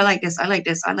 like, oh, I like this, I like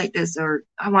this, I like this, or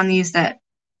I want to use that.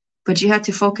 But you have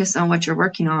to focus on what you're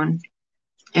working on.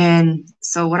 And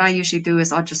so what I usually do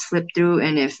is I'll just flip through,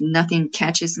 and if nothing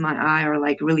catches my eye or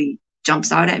like really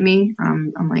jumps out at me,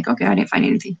 I'm like, okay, I didn't find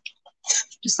anything.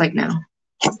 Just like now,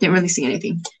 didn't really see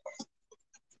anything.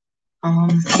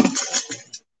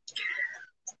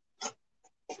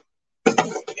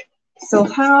 So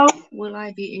how will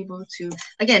I be able to,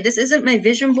 again, this isn't my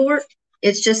vision board.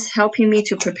 It's just helping me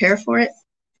to prepare for it.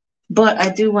 but I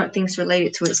do want things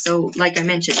related to it. So like I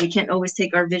mentioned, we can't always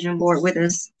take our vision board with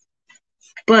us,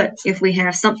 but if we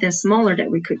have something smaller that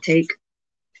we could take,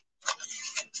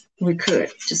 we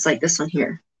could, just like this one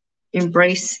here.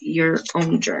 Embrace your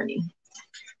own journey.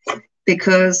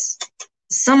 Because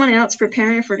someone else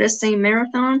preparing for this same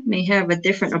marathon may have a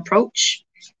different approach,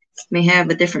 may have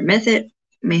a different method,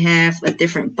 may have a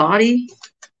different body,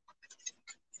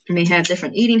 may have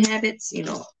different eating habits. You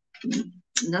know,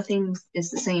 nothing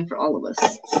is the same for all of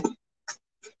us.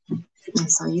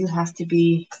 And so you have to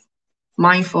be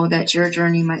mindful that your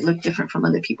journey might look different from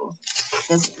other people.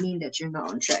 Doesn't mean that you're not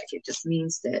on track. It just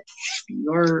means that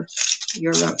your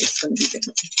route is going to be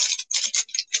different.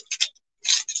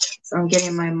 So I'm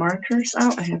getting my markers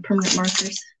out. I have permanent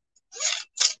markers.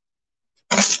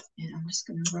 And I'm just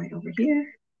going to write over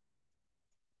here.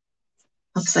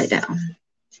 Upside down.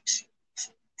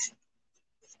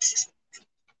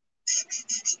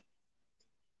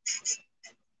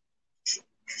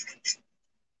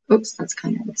 Oops, that's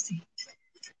kind of messy.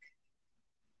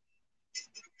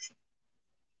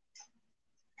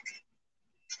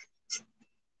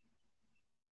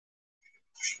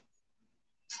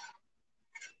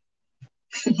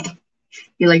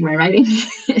 You like my writing?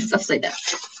 It's upside down.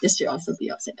 This should also be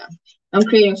upside down. I'm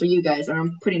creating for you guys, or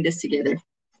I'm putting this together.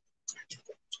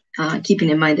 Keeping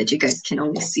in mind that you guys can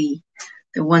only see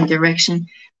the one direction.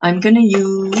 I'm going to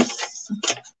use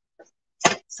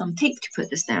some tape to put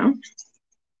this down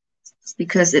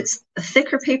because it's a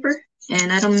thicker paper,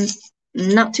 and I'm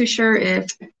not too sure if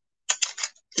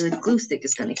the glue stick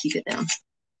is going to keep it down.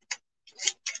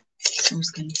 So I'm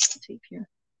just going to use the tape here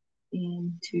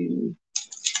into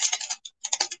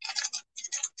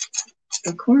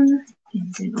the corner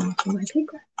and then onto my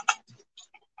paper.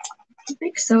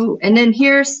 Perfect. So, and then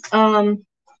here's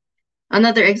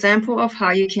another example of how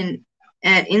you can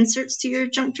add inserts to your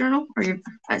junk journal. Or your,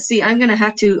 see, I'm gonna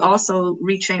have to also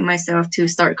retrain myself to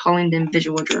start calling them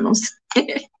visual journals.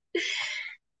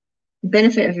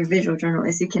 Benefit of your visual journal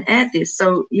is you can add this.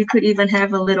 So you could even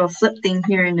have a little flip thing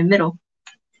here in the middle.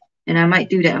 And I might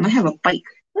do that. I might have a bike.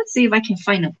 Let's see if I can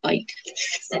find a bike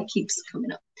that keeps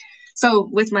coming up. So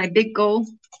with my big goal,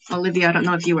 Olivia, I don't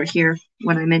know if you were here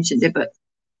when I mentioned it, but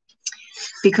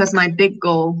because my big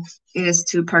goal is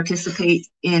to participate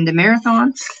in the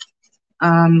marathon,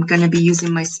 I'm going to be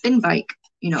using my spin bike.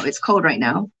 You know, it's cold right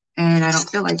now, and I don't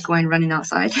feel like running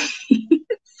outside.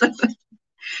 So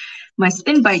my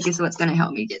spin bike is what's going to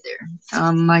help me get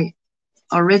there. My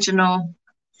original,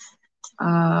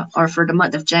 or for the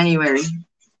month of January,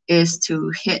 is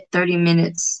to hit 30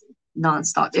 minutes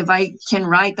nonstop. If I can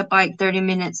ride the bike 30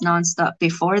 minutes nonstop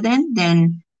before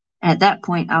then at that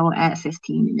point I will add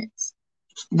 15 minutes.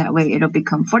 That way it'll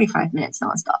become 45 minutes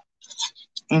nonstop.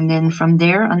 And then from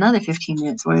there, another 15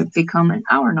 minutes will become an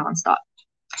hour nonstop.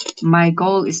 My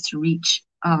goal is to reach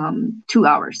 2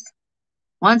 hours.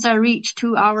 Once I reach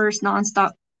 2 hours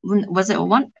nonstop, was it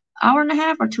 1 hour and a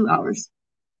half or 2 hours?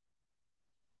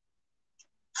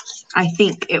 I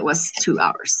think it was 2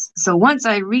 hours. So once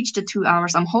I reach the 2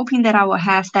 hours, I'm hoping that I will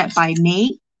have that by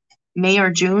May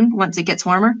or June, once it gets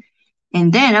warmer.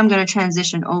 And then I'm going to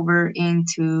transition over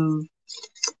into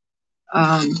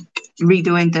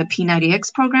redoing the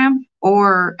P90X program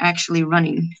or actually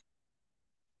running.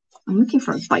 I'm looking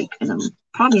for a bike, and I'm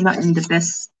probably not in the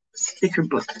best sticker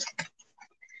book.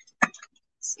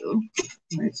 So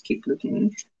let's keep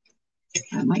looking.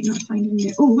 I might not find it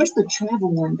there. Oh, where's the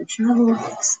travel one? The travel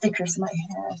stickers might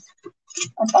have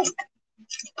a bike.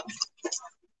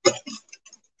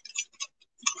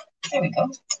 There we go.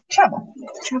 Travel.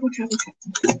 Travel.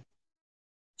 Let's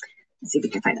see if we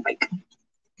can find a bike.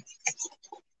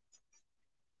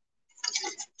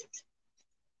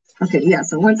 Okay, yeah,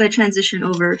 so once I transition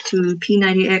over to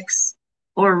P90X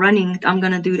or running, I'm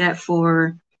going to do that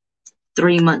for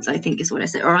 3 months, I think is what I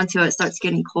said, or until it starts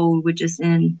getting cold, which is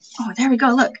in, oh, there we go,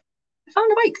 look, I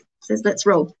found a bike. It says let's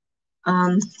roll.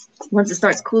 Once it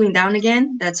starts cooling down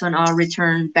again, that's when I'll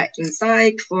return back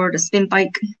inside for the spin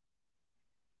bike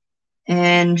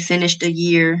and finish the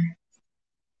year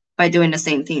by doing the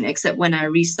same thing, except when I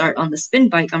restart on the spin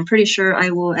bike, I'm pretty sure I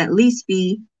will at least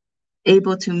be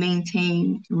able to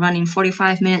maintain running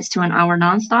 45 minutes to an hour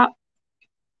nonstop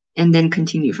and then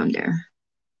continue from there.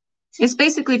 It's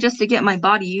basically just to get my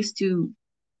body used to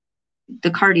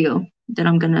the cardio that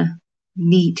I'm going to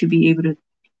need to be able to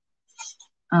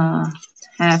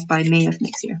have by May of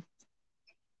next year.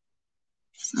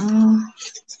 So,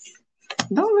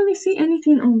 don't really see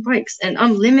anything on bikes, and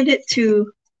I'm limited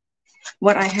to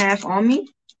what I have on me.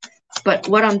 But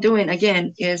what I'm doing,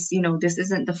 again, is, you know, this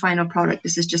isn't the final product.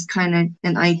 This is just kind of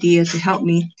an idea to help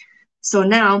me. So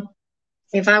now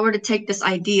if I were to take this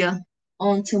idea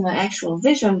onto my actual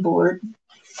vision board,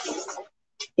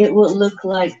 it would look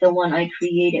like the one I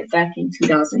created back in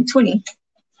 2020,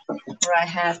 where I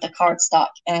have the cardstock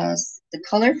as the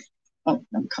color. Oh,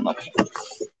 let me come up here.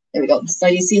 There we go. So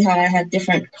you see how I have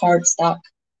different cardstock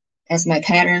as my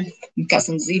pattern. You've got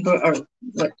some zebra, or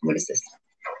what is this?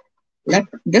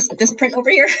 This print over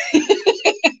here.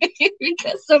 We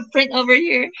got some print over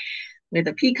here with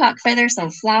a peacock feather,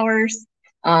 some flowers.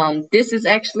 This is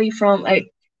actually from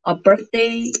a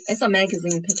birthday. It's a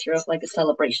magazine picture of like a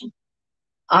celebration.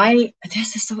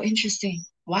 This is so interesting.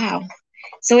 Wow.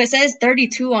 So it says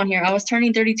 32 on here. I was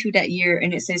turning 32 that year,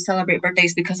 and it says celebrate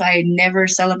birthdays because I never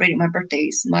celebrated my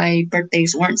birthdays. My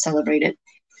birthdays weren't celebrated.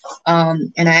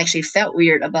 And I actually felt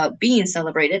weird about being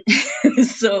celebrated.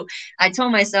 So I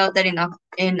told myself that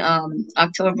in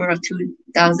October of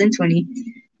 2020,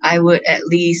 I would at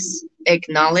least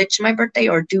acknowledge my birthday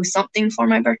or do something for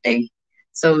my birthday.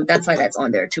 So that's why that's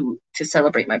on there, to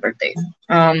celebrate my birthday.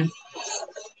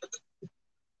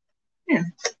 Yeah.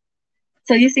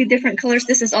 So you see different colors.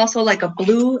 This is also like a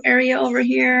blue area over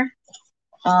here.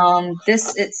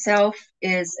 This itself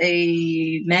is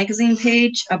a magazine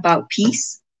page about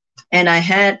peace. And I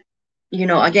had,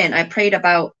 again, I prayed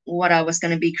about what I was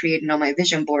going to be creating on my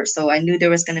vision board. So I knew there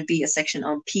was going to be a section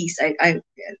on peace. I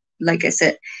like I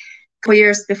said, a couple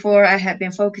years before, I had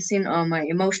been focusing on my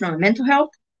emotional and mental health.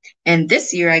 And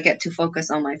this year I get to focus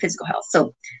on my physical health.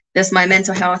 So this, my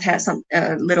mental health, has some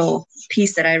little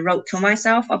piece that I wrote to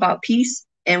myself about peace.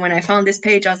 And when I found this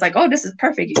page, I was like, oh, this is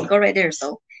perfect. You can go right there.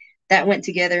 So that went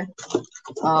together.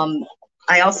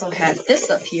 I also have this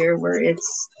up here where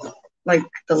it's like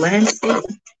the landscape.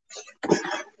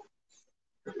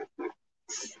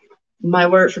 My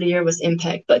word for the year was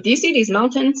impact. But do you see these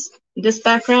mountains? This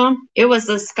background? It was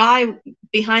the sky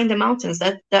behind the mountains.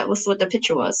 That was what the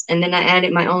picture was. And then I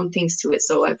added my own things to it.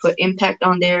 So I put impact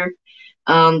on there.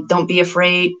 Don't be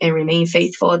afraid and remain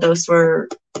faithful. Those were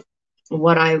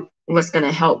what I was going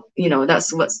to help.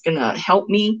 That's what's going to help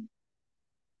me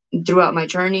throughout my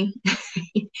journey.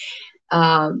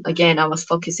 Again, I was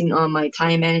focusing on my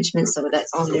time management. So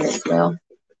that's on there as well.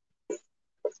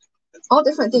 All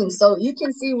different things. So you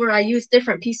can see where I use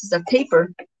different pieces of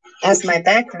paper as my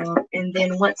background. And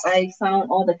then once I found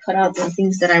all the cutouts and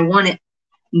things that I wanted,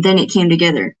 then it came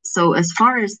together. So as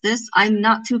far as this, I'm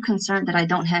not too concerned that I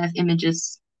don't have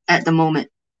images at the moment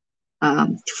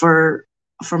for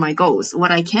my goals.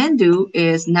 What I can do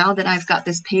is, now that I've got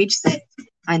this page set,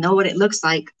 I know what it looks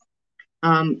like.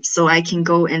 So I can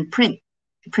go and print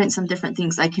some different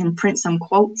things. I can print some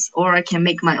quotes, or I can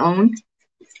make my own.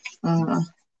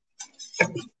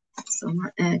 So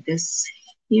I'll add this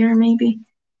here, maybe.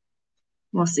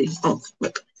 We'll see. Oh,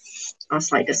 look. I'll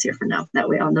slide this here for now. That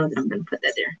way I'll know that I'm going to put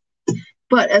that there.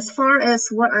 But as far as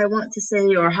what I want to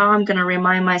say, or how I'm going to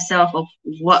remind myself of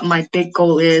what my big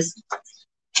goal is,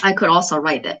 I could also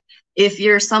write that. If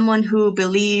you're someone who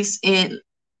believes in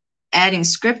adding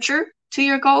scripture to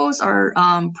your goals, or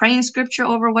praying scripture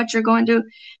over what you're going to do,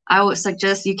 I would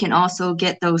suggest you can also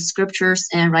get those scriptures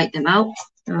and write them out.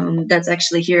 That's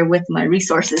actually here with my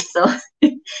resources. So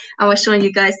I was showing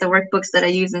you guys the workbooks that I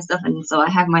use and stuff. And so I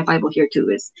have my Bible here too,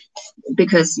 is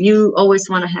because you always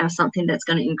want to have something that's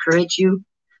going to encourage you.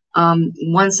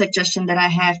 One suggestion that I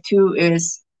have too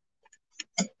is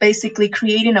basically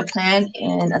creating a plan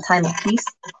in a time of peace.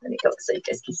 Let me go so you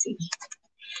guys can see me.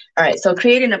 All right, so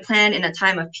creating a plan in a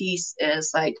time of peace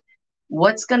is like,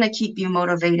 what's going to keep you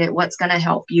motivated? What's going to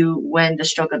help you when the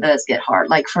struggle does get hard?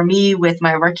 Like for me, with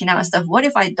my working out and stuff, what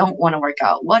if I don't want to work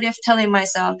out? What if telling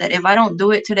myself that if I don't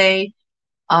do it today,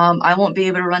 I won't be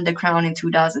able to run the crown in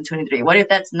 2023? What if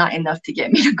that's not enough to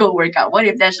get me to go work out? What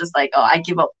if that's just like, oh, I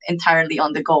give up entirely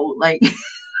on the goal? Like,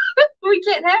 we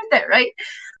can't have that, right?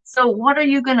 So what are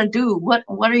you going to do? What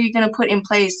are you going to put in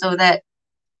place so that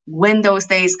when those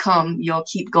days come, you'll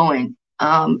keep going?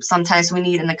 Sometimes we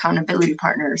need an accountability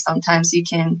partner. Sometimes you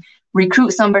can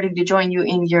recruit somebody to join you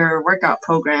in your workout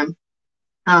program.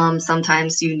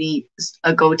 Sometimes you need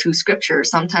a go-to scripture.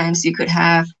 Sometimes you could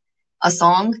have a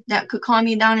song that could calm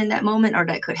you down in that moment, or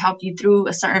that could help you through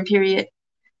a certain period.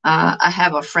 I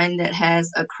have a friend that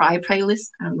has a cry playlist.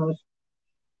 I don't know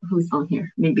who's on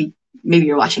here. Maybe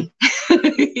you're watching.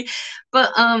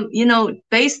 But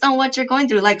based on what you're going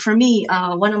through, like for me,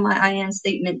 one of my I am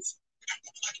statements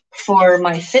for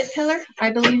my fit pillar,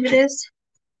 I believe it is.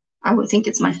 I would think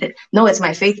it's my fit. No, it's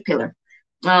my faith pillar.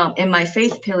 In my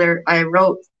faith pillar, I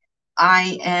wrote,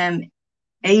 I am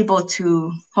able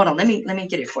to, hold on, let me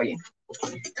get it for you,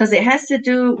 because it has to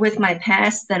do with my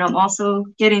past that I'm also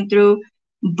getting through,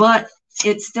 but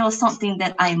it's still something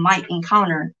that I might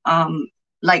encounter.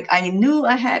 like I knew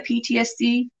I had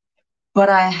PTSD, but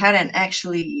I hadn't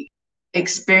actually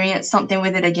experienced something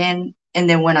with it again. And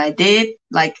then when I did,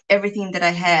 like everything that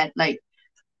I had, like,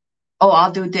 oh,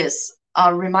 I'll do this.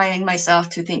 I'll remind myself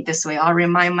to think this way. I'll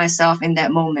remind myself in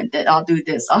that moment that I'll do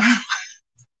this.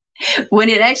 When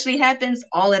it actually happens,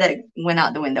 all of that went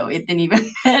out the window. It didn't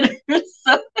even matter.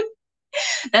 So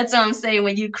that's what I'm saying.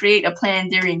 When you create a plan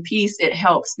during peace, it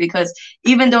helps, because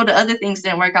even though the other things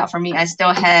didn't work out for me, I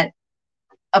still had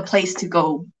a place to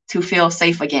go to feel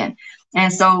safe again.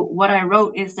 And so what I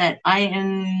wrote is that I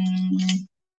am,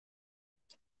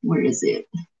 where is it?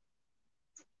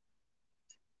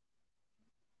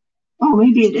 Oh,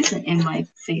 maybe it isn't in my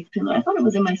faith pillar. I thought it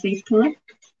was in my faith pillar.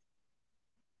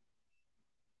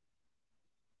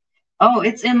 Oh,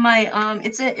 it's in my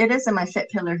it is in my fit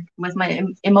pillar with my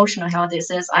emotional health. It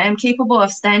says, I am capable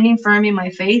of standing firm in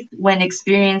my faith when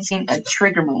experiencing a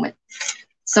trigger moment.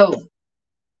 So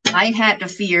I had the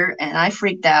fear and I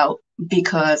freaked out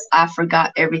because I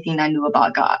forgot everything I knew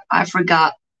about God. I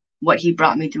forgot what he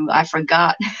brought me through. I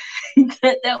forgot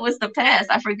that was the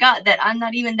past. I forgot that I'm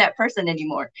not even that person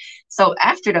anymore. So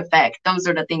after the fact, those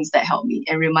are the things that helped me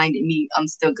and reminded me I'm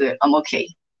still good. I'm okay.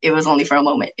 It was only for a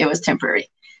moment. It was temporary.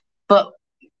 But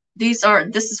this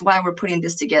is why we're putting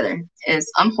this together, is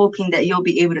I'm hoping that you'll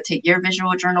be able to take your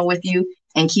visual journal with you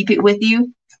and keep it with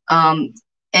you,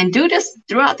 and do this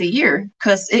throughout the year,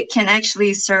 because it can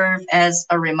actually serve as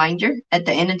a reminder at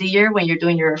the end of the year when you're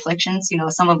doing your reflections. You know,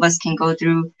 some of us can go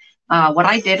through, what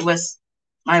I did was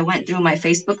I went through my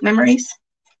Facebook memories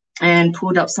and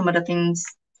pulled up some of the things,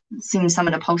 seen some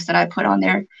of the posts that I put on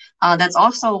there. That's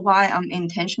also why I'm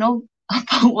intentional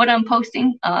about what I'm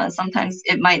posting. Sometimes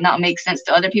it might not make sense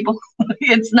to other people.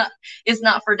 It's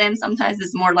not for them. Sometimes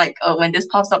it's more like, oh, when this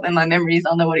pops up in my memories,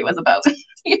 I'll know what it was about.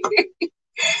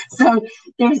 So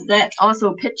there's that.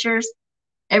 Also pictures,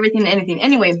 everything, anything.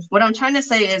 Anyway, what I'm trying to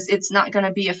say is it's not going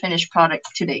to be a finished product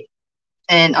today.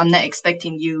 And I'm not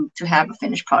expecting you to have a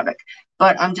finished product,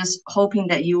 but I'm just hoping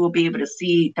that you will be able to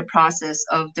see the process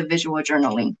of the visual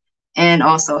journaling and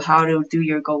also how to do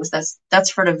your goals. That's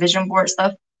for the vision board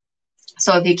stuff.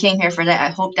 So if you came here for that, I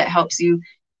hope that helps you.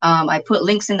 I put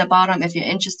links in the bottom if you're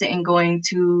interested in going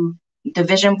to the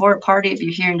vision board party, if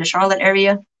you're here in the Charlotte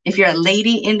area, if you're a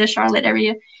lady in the Charlotte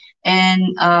area, and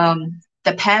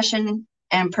the passion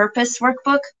and purpose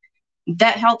workbook.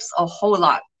 That helps a whole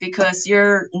lot, because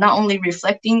you're not only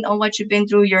reflecting on what you've been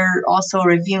through, you're also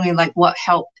reviewing like what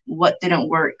helped, what didn't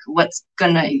work, what's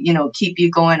gonna, keep you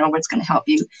going, or what's gonna help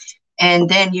you. And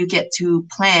then you get to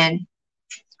plan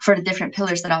for the different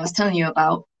pillars that I was telling you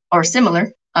about, or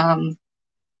similar,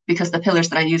 because the pillars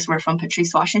that I used were from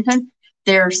Patrice Washington.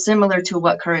 They're similar to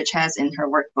what Courage has in her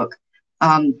workbook.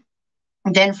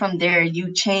 Then from there,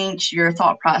 you change your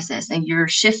thought process and you're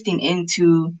shifting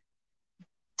into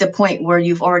the point where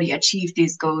you've already achieved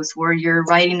these goals, where you're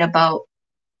writing about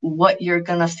what you're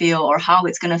gonna feel or how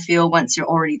it's gonna feel once you're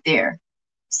already there.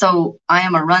 So I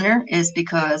am a runner is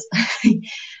because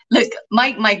look,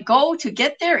 my goal to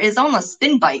get there is on a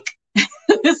spin bike.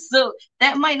 So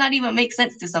that might not even make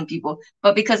sense to some people,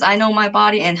 but because I know my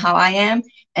body and how I am,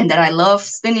 and that I love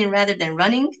spinning rather than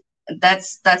running,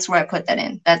 that's where I put that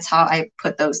in. That's how I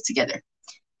put those together.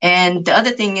 And the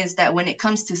other thing is that when it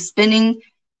comes to spinning,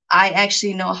 I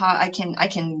actually know how I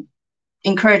can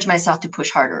encourage myself to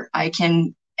push harder. I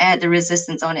can add the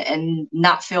resistance on it and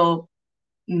not feel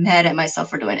mad at myself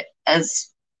for doing it. As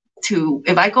to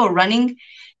if I go running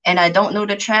and I don't know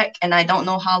the track and I don't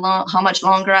know how much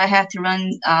longer I have to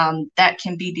run, that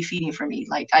can be defeating for me.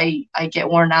 Like I get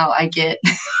worn out, I get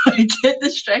I get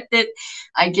distracted,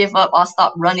 I give up, I'll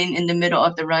stop running in the middle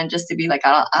of the run just to be like,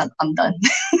 I'm done.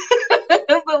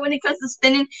 But when it comes to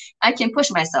spinning, I can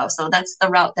push myself. So that's the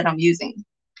route that I'm using.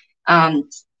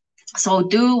 So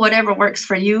do whatever works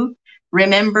for you.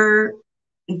 Remember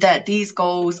that these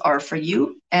goals are for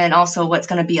you and also what's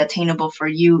going to be attainable for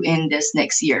you in this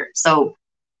next year. So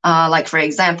like, for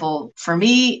example, for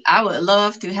me, I would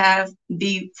love to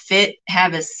be fit,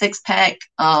 have a six-pack,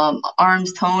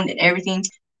 arms toned and everything,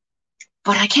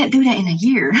 but I can't do that in a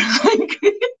year.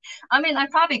 I mean, I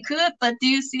probably could, but do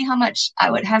you see how much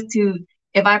I would have to,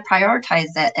 if I prioritize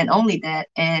that and only that,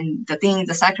 and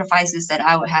the sacrifices that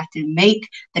I would have to make,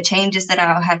 the changes that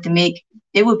I would have to make,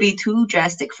 it would be too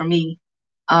drastic for me.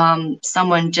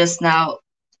 Someone just now,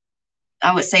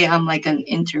 I would say I'm like an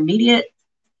intermediate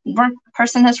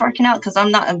person that's working out, because I'm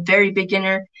not a very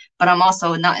beginner, but I'm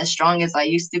also not as strong as I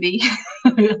used to be.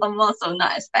 I'm also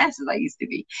not as fast as I used to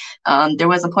be. There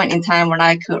was a point in time when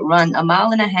I could run 1.5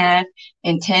 miles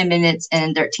in 10 minutes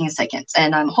and 13 seconds,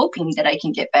 and I'm hoping that I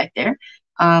can get back there.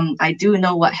 I do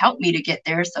know what helped me to get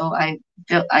there. So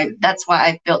that's why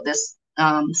I built this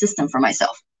system for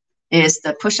myself, is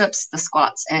the push-ups, the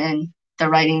squats, and the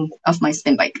riding of my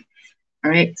spin bike. All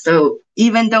right. So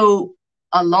even though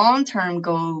a long-term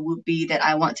goal would be that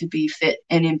I want to be fit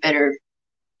and in better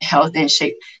health and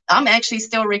shape, I'm actually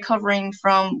still recovering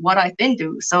from what I've been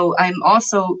through. So I'm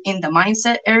also in the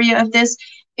mindset area of this,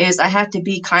 is I have to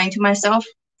be kind to myself.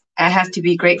 I have to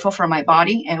be grateful for my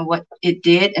body and what it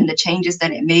did and the changes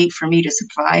that it made for me to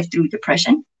survive through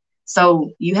depression.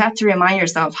 So you have to remind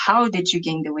yourself, how did you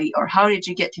gain the weight, or how did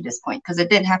you get to this point? Because it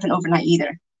didn't happen overnight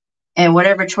either. And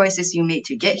whatever choices you made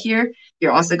to get here,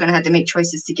 you're also going to have to make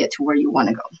choices to get to where you want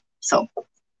to go. So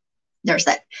there's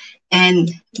that. And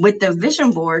with the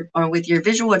vision board, or with your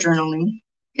visual journaling,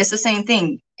 it's the same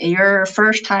thing. Your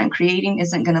first time creating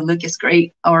isn't going to look as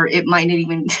great, or it might not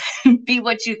even be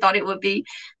what you thought it would be.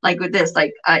 Like with this,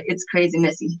 like it's crazy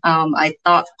messy. I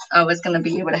thought I was going to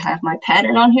be able to have my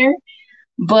pattern on here,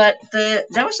 but that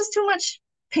was just too much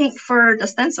paint for the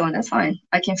stencil, and that's fine.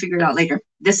 I can figure it out later.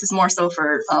 This is more so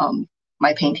for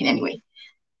my painting anyway.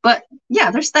 But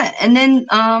yeah, there's that. And then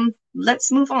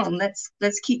let's move on.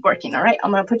 Let's keep working. All right,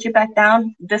 I'm gonna put you back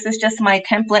down. This is just my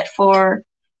template for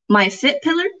my fit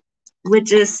pillar,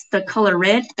 which is the color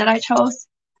red that I chose.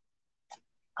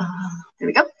 There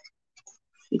we go.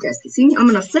 You guys can see me. I'm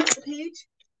gonna flip the page.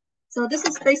 So this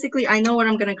is basically, I know what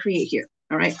I'm gonna create here.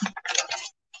 All right.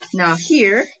 Now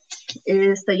here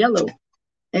is the yellow.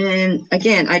 And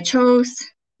again, I chose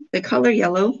the color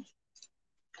yellow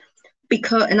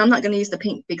because, and I'm not going to use the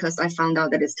pink because I found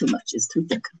out that it's too much. It's too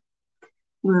thick.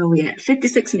 Where are we at?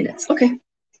 56 minutes. Okay.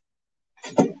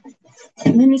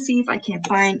 Let me see if I can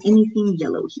find anything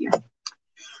yellow here.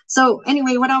 So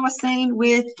anyway, what I was saying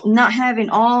with not having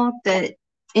all the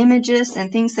images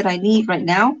and things that I need right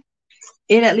now,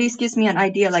 it at least gives me an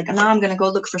idea, like now I'm going to go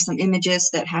look for some images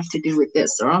that have to do with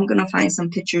this, or I'm going to find some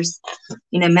pictures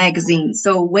in a magazine.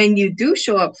 So when you do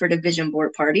show up for the vision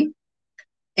board party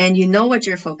and you know what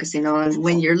you're focusing on,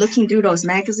 when you're looking through those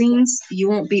magazines, you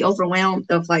won't be overwhelmed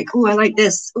of like, oh, I like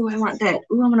this. Oh, I want that.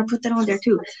 Oh, I'm going to put that on there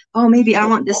too. Oh, maybe I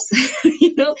want this.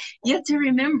 You know, you have to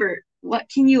remember, what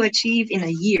can you achieve in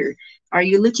a year? Are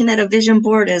you looking at a vision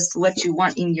board as what you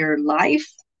want in your life,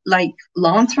 like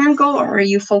long-term goal, or are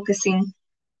you focusing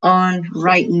on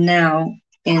right now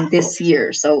and this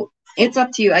year? So it's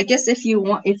up to you. I guess if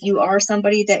you are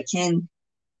somebody that can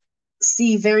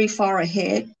see very far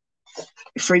ahead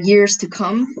for years to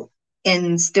come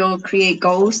and still create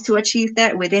goals to achieve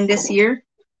that within this year,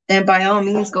 then by all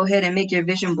means go ahead and make your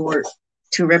vision board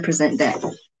to represent that.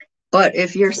 But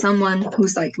if you're someone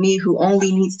who's like me, who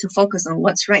only needs to focus on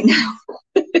what's right now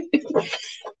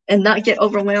and not get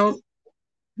overwhelmed,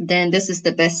 then this is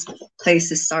the best place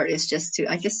to start, is just to,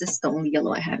 I guess this is the only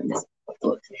yellow I have in this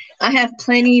book. I have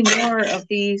plenty more of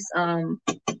these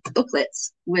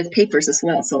booklets with papers as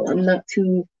well, so I'm not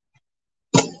too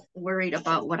worried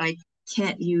about what I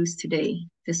can't use today.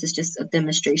 This is just a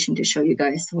demonstration to show you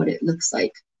guys what it looks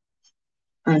like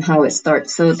and how it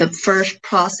starts. So the first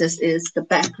process is the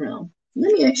background.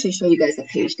 Let me actually show you guys a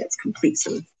page that's complete,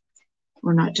 so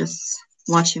we're not just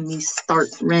watching me start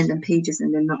random pages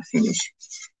and then not finish.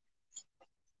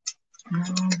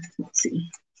 Let's see.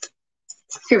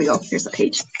 Here we go. Here's the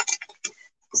page.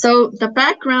 So the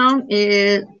background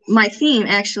is, my theme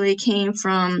actually came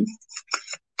from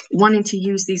wanting to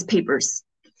use these papers.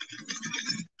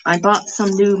 I bought some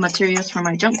new materials for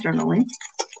my junk journaling,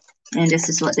 and this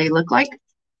is what they look like.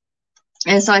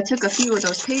 And so I took a few of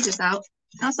those pages out.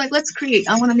 I was like, let's create.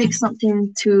 I want to make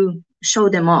something to show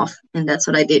them off, and that's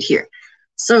what I did here.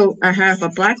 So I have a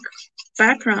black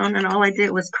background, and all I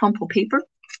did was crumple paper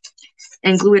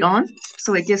and glue it on,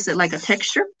 so it gives it like a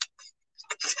texture.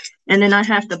 And then I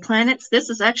have the planets.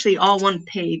 This is actually all one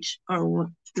page,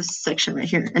 or this section right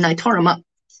here, and I tore them up.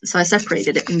 So I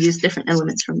separated it and used different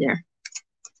elements from there.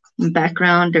 In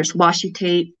background, there's washi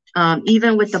tape.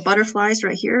 Even with the butterflies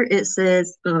right here, it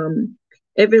says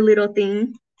every little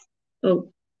thing.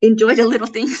 Oh, enjoy the little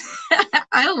things.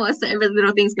 I almost said every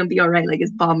little thing's gonna be all right, like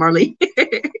it's Bob Marley.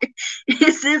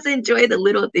 It says enjoy the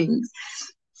little things.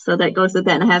 So that goes with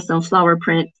that. And I have some flower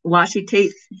print washi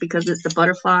tape because it's the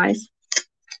butterflies.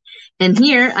 And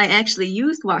here I actually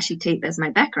used washi tape as my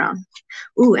background.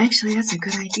 Ooh, actually that's a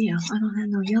good idea. I don't have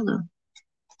no yellow.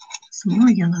 Some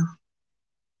more yellow.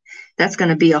 That's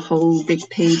gonna be a whole big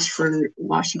page for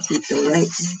washi tape though, right?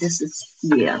 This is,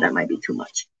 yeah, that might be too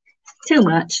much. Too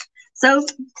much. So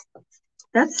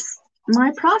that's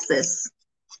my process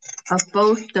of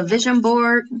both the vision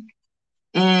board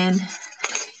and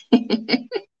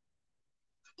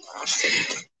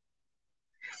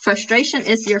Frustration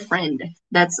is your friend.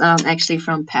 That's actually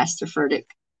from Pastor Furtick,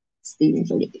 Stephen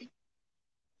Furtick.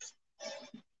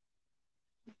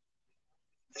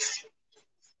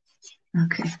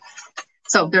 Okay,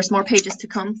 so there's more pages to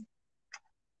come.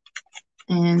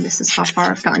 And this is how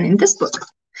far I've gotten in this book.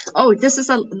 Oh, this is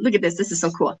look at this. This is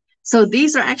so cool. So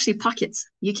these are actually pockets.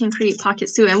 You can create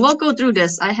pockets too. And we'll go through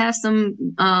this. I have some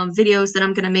videos that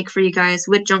I'm going to make for you guys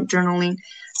with junk journaling.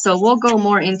 So we'll go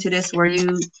more into this where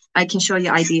I can show you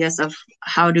ideas of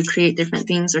how to create different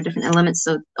things or different elements.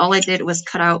 So all I did was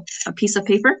cut out a piece of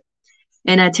paper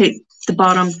and I take the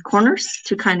bottom corners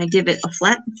to kind of give it a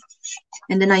flat.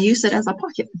 And then I use it as a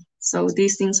pocket. So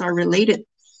these things are related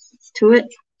to it.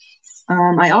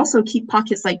 I also keep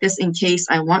pockets like this in case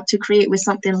I want to create with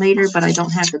something later, but I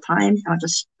don't have the time. I'll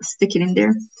just stick it in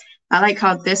there. I like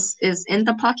how this is in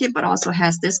the pocket, but also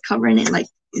has this covering it. Like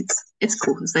it's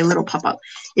cool. It's like a little pop-up.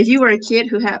 If you were a kid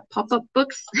who had pop-up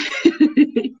books,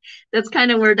 that's kind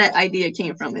of where that idea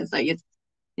came from. It's like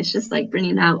it's just like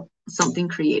bringing out something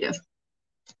creative.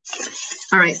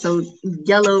 All right, so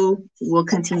yellow will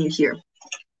continue here.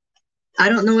 I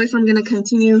don't know if I'm going to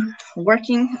continue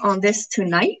working on this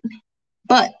tonight,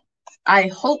 but I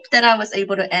hope that I was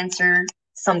able to answer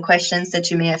some questions that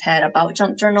you may have had about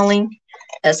junk journaling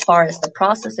as far as the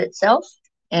process itself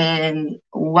and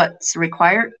what's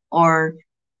required or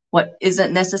what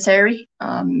isn't necessary.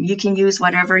 You can use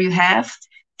whatever you have.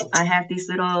 I have these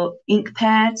little ink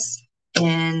pads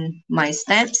and my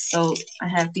stamps. So I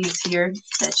have these here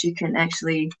that you can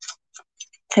actually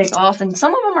take off. And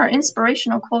some of them are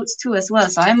inspirational quotes too as well.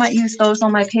 So I might use those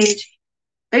on my page.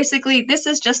 Basically, this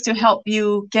is just to help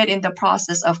you get in the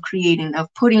process of creating, of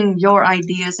putting your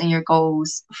ideas and your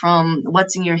goals from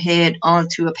what's in your head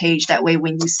onto a page. That way,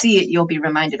 when you see it, you'll be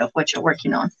reminded of what you're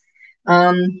working on.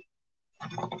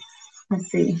 Let's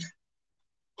see.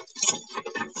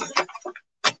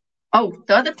 Oh,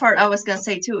 the other part I was going to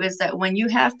say too is that when you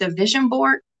have the vision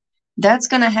board, that's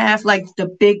going to have like the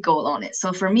big goal on it.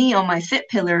 So for me on my fit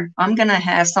pillar, I'm going to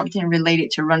have something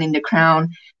related to running the crown.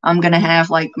 I'm going to have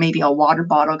like maybe a water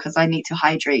bottle because I need to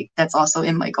hydrate. That's also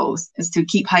in my goals, is to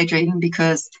keep hydrating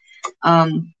because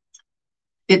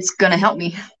it's going to help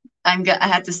me. I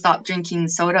had to stop drinking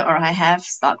soda, or I have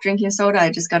stopped drinking soda. I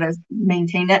just got to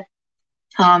maintain it.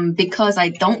 Because I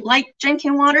don't like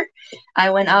drinking water, I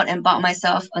went out and bought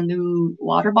myself a new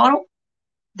water bottle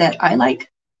that I like.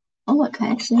 Oh, look,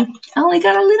 I only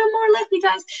got a little more left, you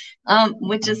guys.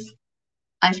 Which is,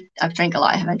 I've drank a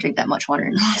lot. I haven't drank that much water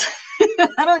in a long time.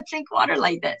 I don't drink water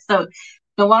like that. So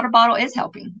the water bottle is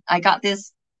helping. I got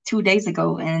this 2 days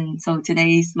ago, and so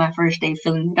today's my first day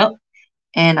filling it up,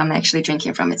 and I'm actually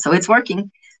drinking from it. So it's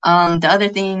working. The other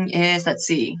thing is, let's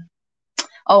see.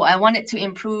 Oh, I wanted to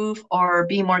improve or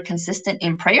be more consistent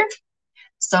in prayer.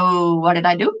 So what did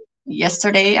I do?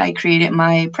 Yesterday, I created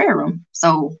my prayer room.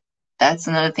 So that's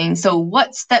another thing. So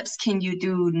what steps can you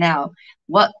do now?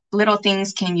 What little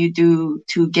things can you do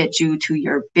to get you to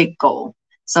your big goal?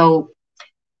 So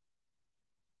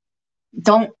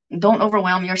don't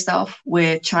overwhelm yourself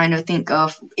with trying to think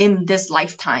of, in this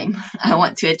lifetime, I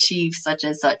want to achieve such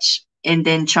and such, and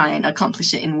then try and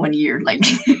accomplish it in 1 year. Like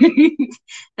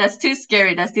that's too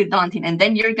scary. That's too daunting. And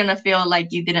then you're going to feel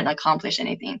like you didn't accomplish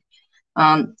anything.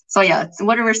 So yeah,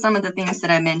 what are some of the things that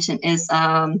I mentioned is,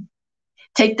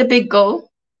 take the big goal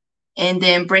and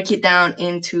then break it down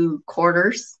into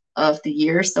quarters of the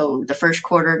year. So the first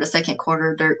quarter, the second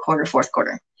quarter, third quarter, fourth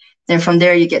quarter. Then from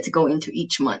there, you get to go into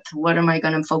each month. What am I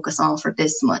going to focus on for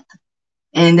this month?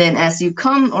 And then as you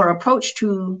come or approach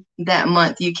to that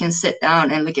month, you can sit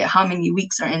down and look at how many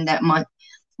weeks are in that month.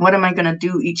 What am I going to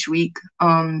do each week?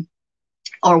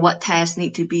 Or what tasks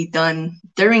need to be done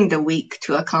during the week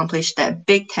to accomplish that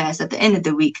big task at the end of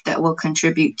the week that will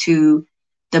contribute to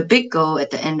the big goal at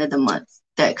the end of the month,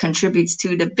 that contributes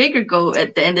to the bigger goal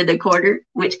at the end of the quarter,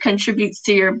 which contributes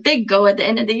to your big goal at the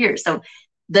end of the year. So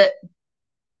the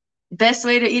best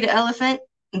way to eat an elephant,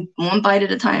 one bite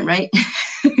at a time, right?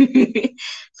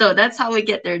 So that's how we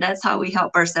get there. That's how we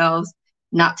help ourselves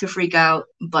not to freak out,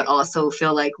 but also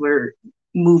feel like we're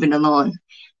moving along.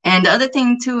 And the other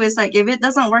thing too is, like, if it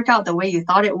doesn't work out the way you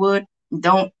thought it would,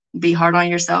 don't be hard on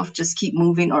yourself. Just keep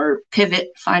moving or pivot,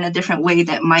 find a different way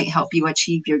that might help you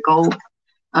achieve your goal.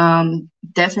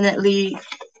 Definitely,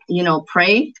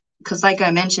 pray. Because like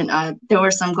I mentioned, there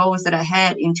were some goals that I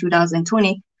had in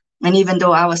 2020. And even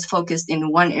though I was focused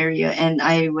in one area and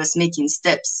I was making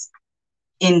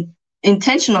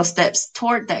intentional steps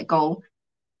toward that goal,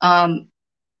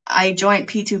 I joined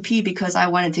P2P because I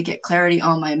wanted to get clarity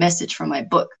on my message for my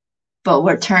book. But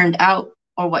what turned out,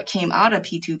 or what came out of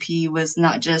P2P was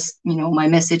not just, you know, my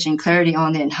message and clarity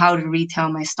on it and how to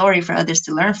retell my story for others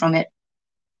to learn from it.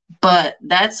 But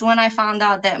that's when I found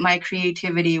out that my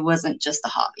creativity wasn't just a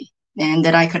hobby and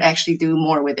that I could actually do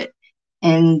more with it.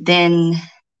 And then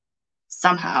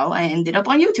somehow I ended up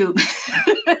on YouTube.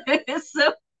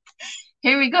 So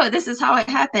here we go. This is how it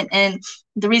happened. And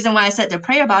the reason why I said to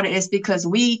pray about it is because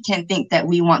we can think that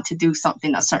we want to do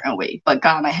something a certain way, but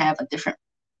God might have a different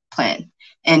plan.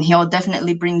 And he'll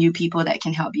definitely bring you people that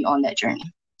can help you on that journey.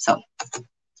 So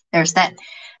there's that.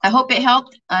 I hope it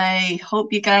helped. I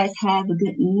hope you guys have a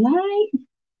good night.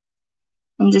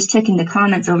 I'm just checking the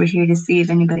comments over here to see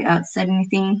if anybody else said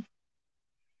anything.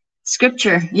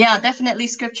 Scripture. Yeah, definitely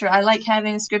scripture. I like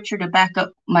having scripture to back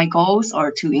up my goals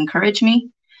or to encourage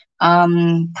me.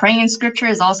 Praying scripture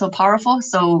is also powerful.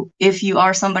 So if you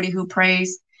are somebody who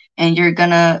prays and you're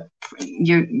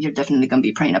definitely gonna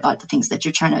be praying about the things that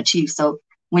you're trying to achieve. So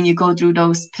when you go through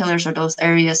those pillars or those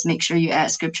areas, make sure you add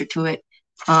scripture to it.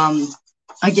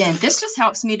 Again, this just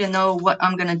helps me to know what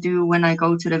I'm going to do when I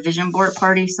go to the vision board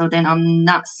party. So then I'm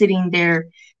not sitting there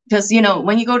because, you know,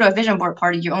 when you go to a vision board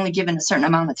party, you're only given a certain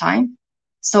amount of time.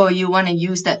 So you want to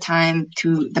use that time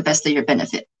to the best of your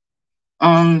benefit.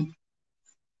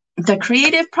 The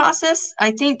creative process,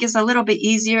 I think, is a little bit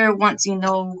easier once you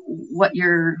know what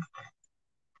your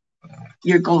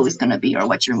goal is going to be or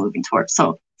what you're moving towards.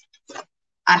 So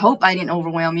I hope I didn't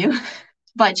overwhelm you.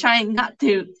 By trying not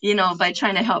to, you know, by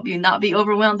trying to help you not be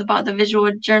overwhelmed about the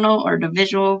visual journal or the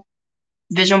visual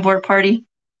vision board party.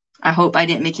 I hope I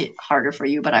didn't make it harder for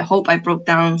you, but I hope I broke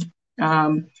down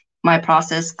my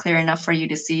process clear enough for you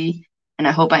to see. And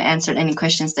I hope I answered any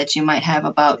questions that you might have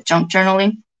about junk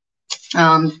journaling.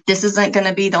 This isn't going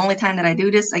to be the only time that I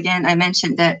do this. Again, I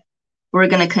mentioned that we're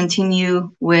going to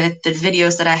continue with the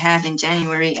videos that I have in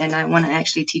January, and I want to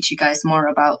actually teach you guys more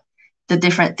about the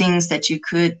different things that you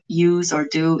could use or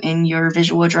do in your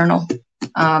visual journal,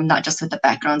 not just with the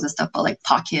backgrounds and stuff, but like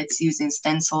pockets, using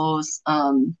stencils.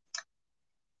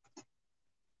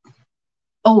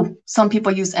 Some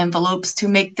people use envelopes to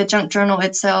make the junk journal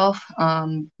itself.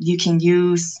 You can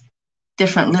use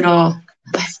different little,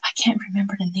 I can't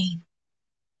remember the name.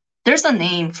 There's a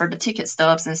name for the ticket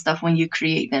stubs and stuff when you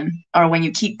create them or when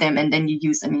you keep them and then you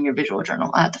use them in your visual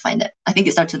journal. I have to find it. I think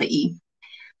it starts with the E.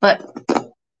 But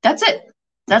that's it.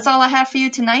 That's all I have for you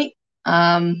tonight.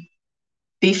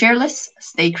 Be fearless,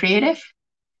 stay creative,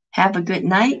 have a good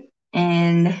night,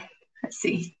 and let's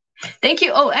see. Thank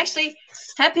you. Oh, actually,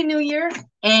 Happy New Year,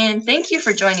 and thank you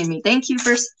for joining me. Thank you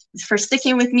for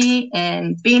sticking with me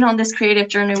and being on this creative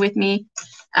journey with me.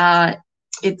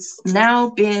 It's now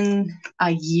been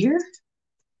a year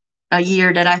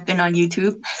that I've been on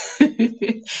YouTube.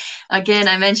 Again,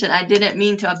 I mentioned I didn't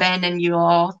mean to abandon you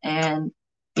all, and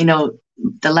you know,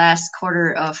 the last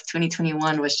quarter of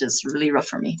 2021 was just really rough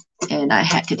for me, and I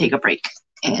had to take a break.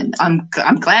 And I'm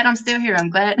glad I'm still here.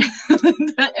 I'm glad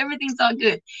that everything's all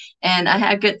good, and I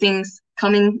have good things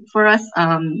coming for us.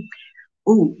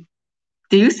 Ooh,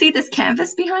 do you see this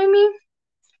canvas behind me?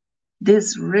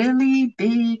 This really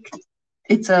big.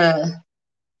 There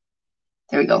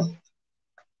we go.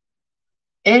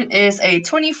 It is a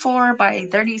 24 by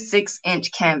 36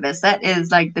 inch canvas. That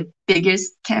is like the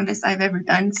biggest canvas I've ever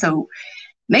done. So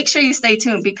make sure you stay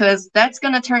tuned because that's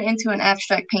going to turn into an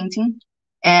abstract painting.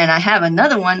 And I have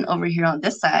another one over here on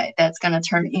this side that's going to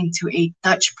turn into a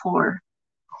Dutch pour.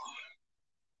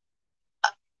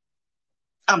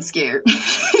 I'm scared.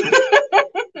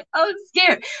 I'm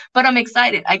scared, but I'm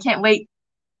excited. I can't wait.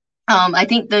 I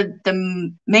think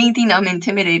the main thing I'm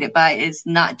intimidated by is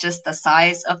not just the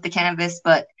size of the canvas,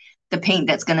 but the paint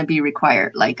that's going to be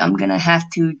required. Like I'm going to have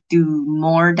to do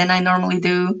more than I normally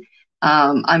do.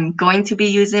 I'm going to be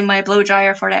using my blow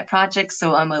dryer for that project,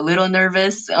 so I'm a little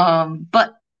nervous,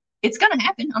 but it's going to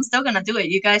happen. I'm still going to do it.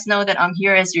 You guys know that I'm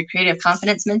here as your creative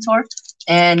confidence mentor,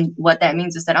 and what that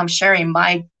means is that I'm sharing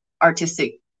my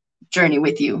artistic journey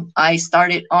with you. I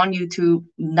started on YouTube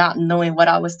not knowing what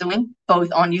I was doing,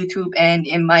 both on YouTube and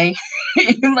in my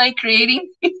in my creating.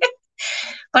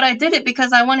 But I did it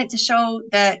because I wanted to show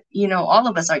that, you know, all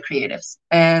of us are creatives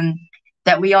and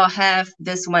that we all have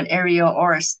this one area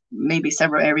or maybe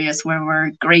several areas where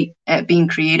we're great at being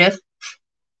creative.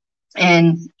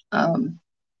 And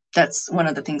that's one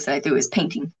of the things that I do is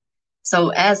painting. So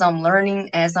as I'm learning,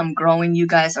 as I'm growing, you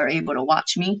guys are able to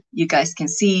watch me. You guys can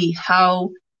see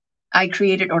how I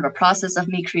created or the process of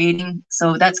me creating.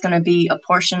 So that's going to be a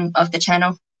portion of the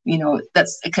channel. You know,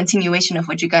 that's a continuation of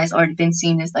what you guys already been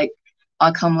seeing is like,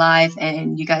 I'll come live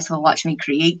and you guys will watch me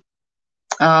create.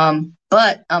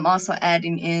 But I'm also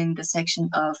adding in the section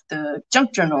of the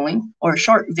junk journaling or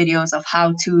short videos of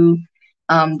how to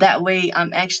That way,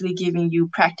 I'm actually giving you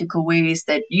practical ways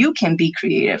that you can be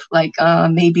creative, like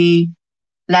maybe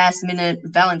last minute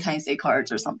Valentine's Day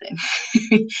cards or something,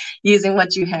 using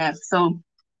what you have. So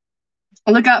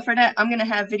look out for that. I'm going to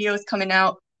have videos coming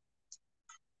out.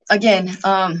 Again,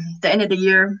 the end of the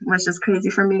year was just crazy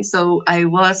for me. So I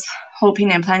was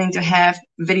hoping and planning to have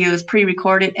videos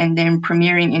pre-recorded and then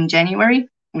premiering in January,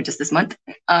 which is this month.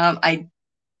 I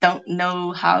don't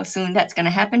know how soon that's going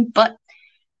to happen, but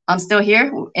I'm still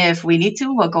here. If we need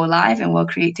to, we'll go live and we'll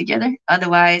create together.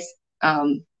 Otherwise,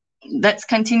 let's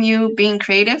continue being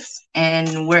creative,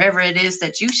 and wherever it is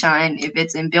that you shine, if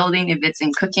it's in building, if it's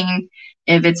in cooking,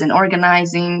 if it's in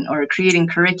organizing or creating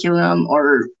curriculum,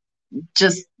 or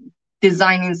just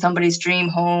designing somebody's dream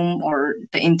home or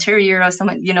the interior of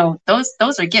someone, you know, those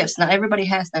are gifts. Not everybody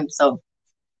has them. So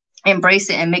embrace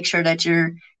it and make sure that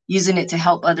you're using it to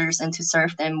help others and to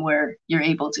serve them where you're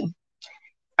able to. All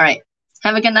right.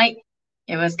 Have a good night.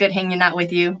 It was good hanging out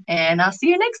with you, and I'll see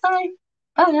you next time.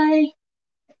 Bye.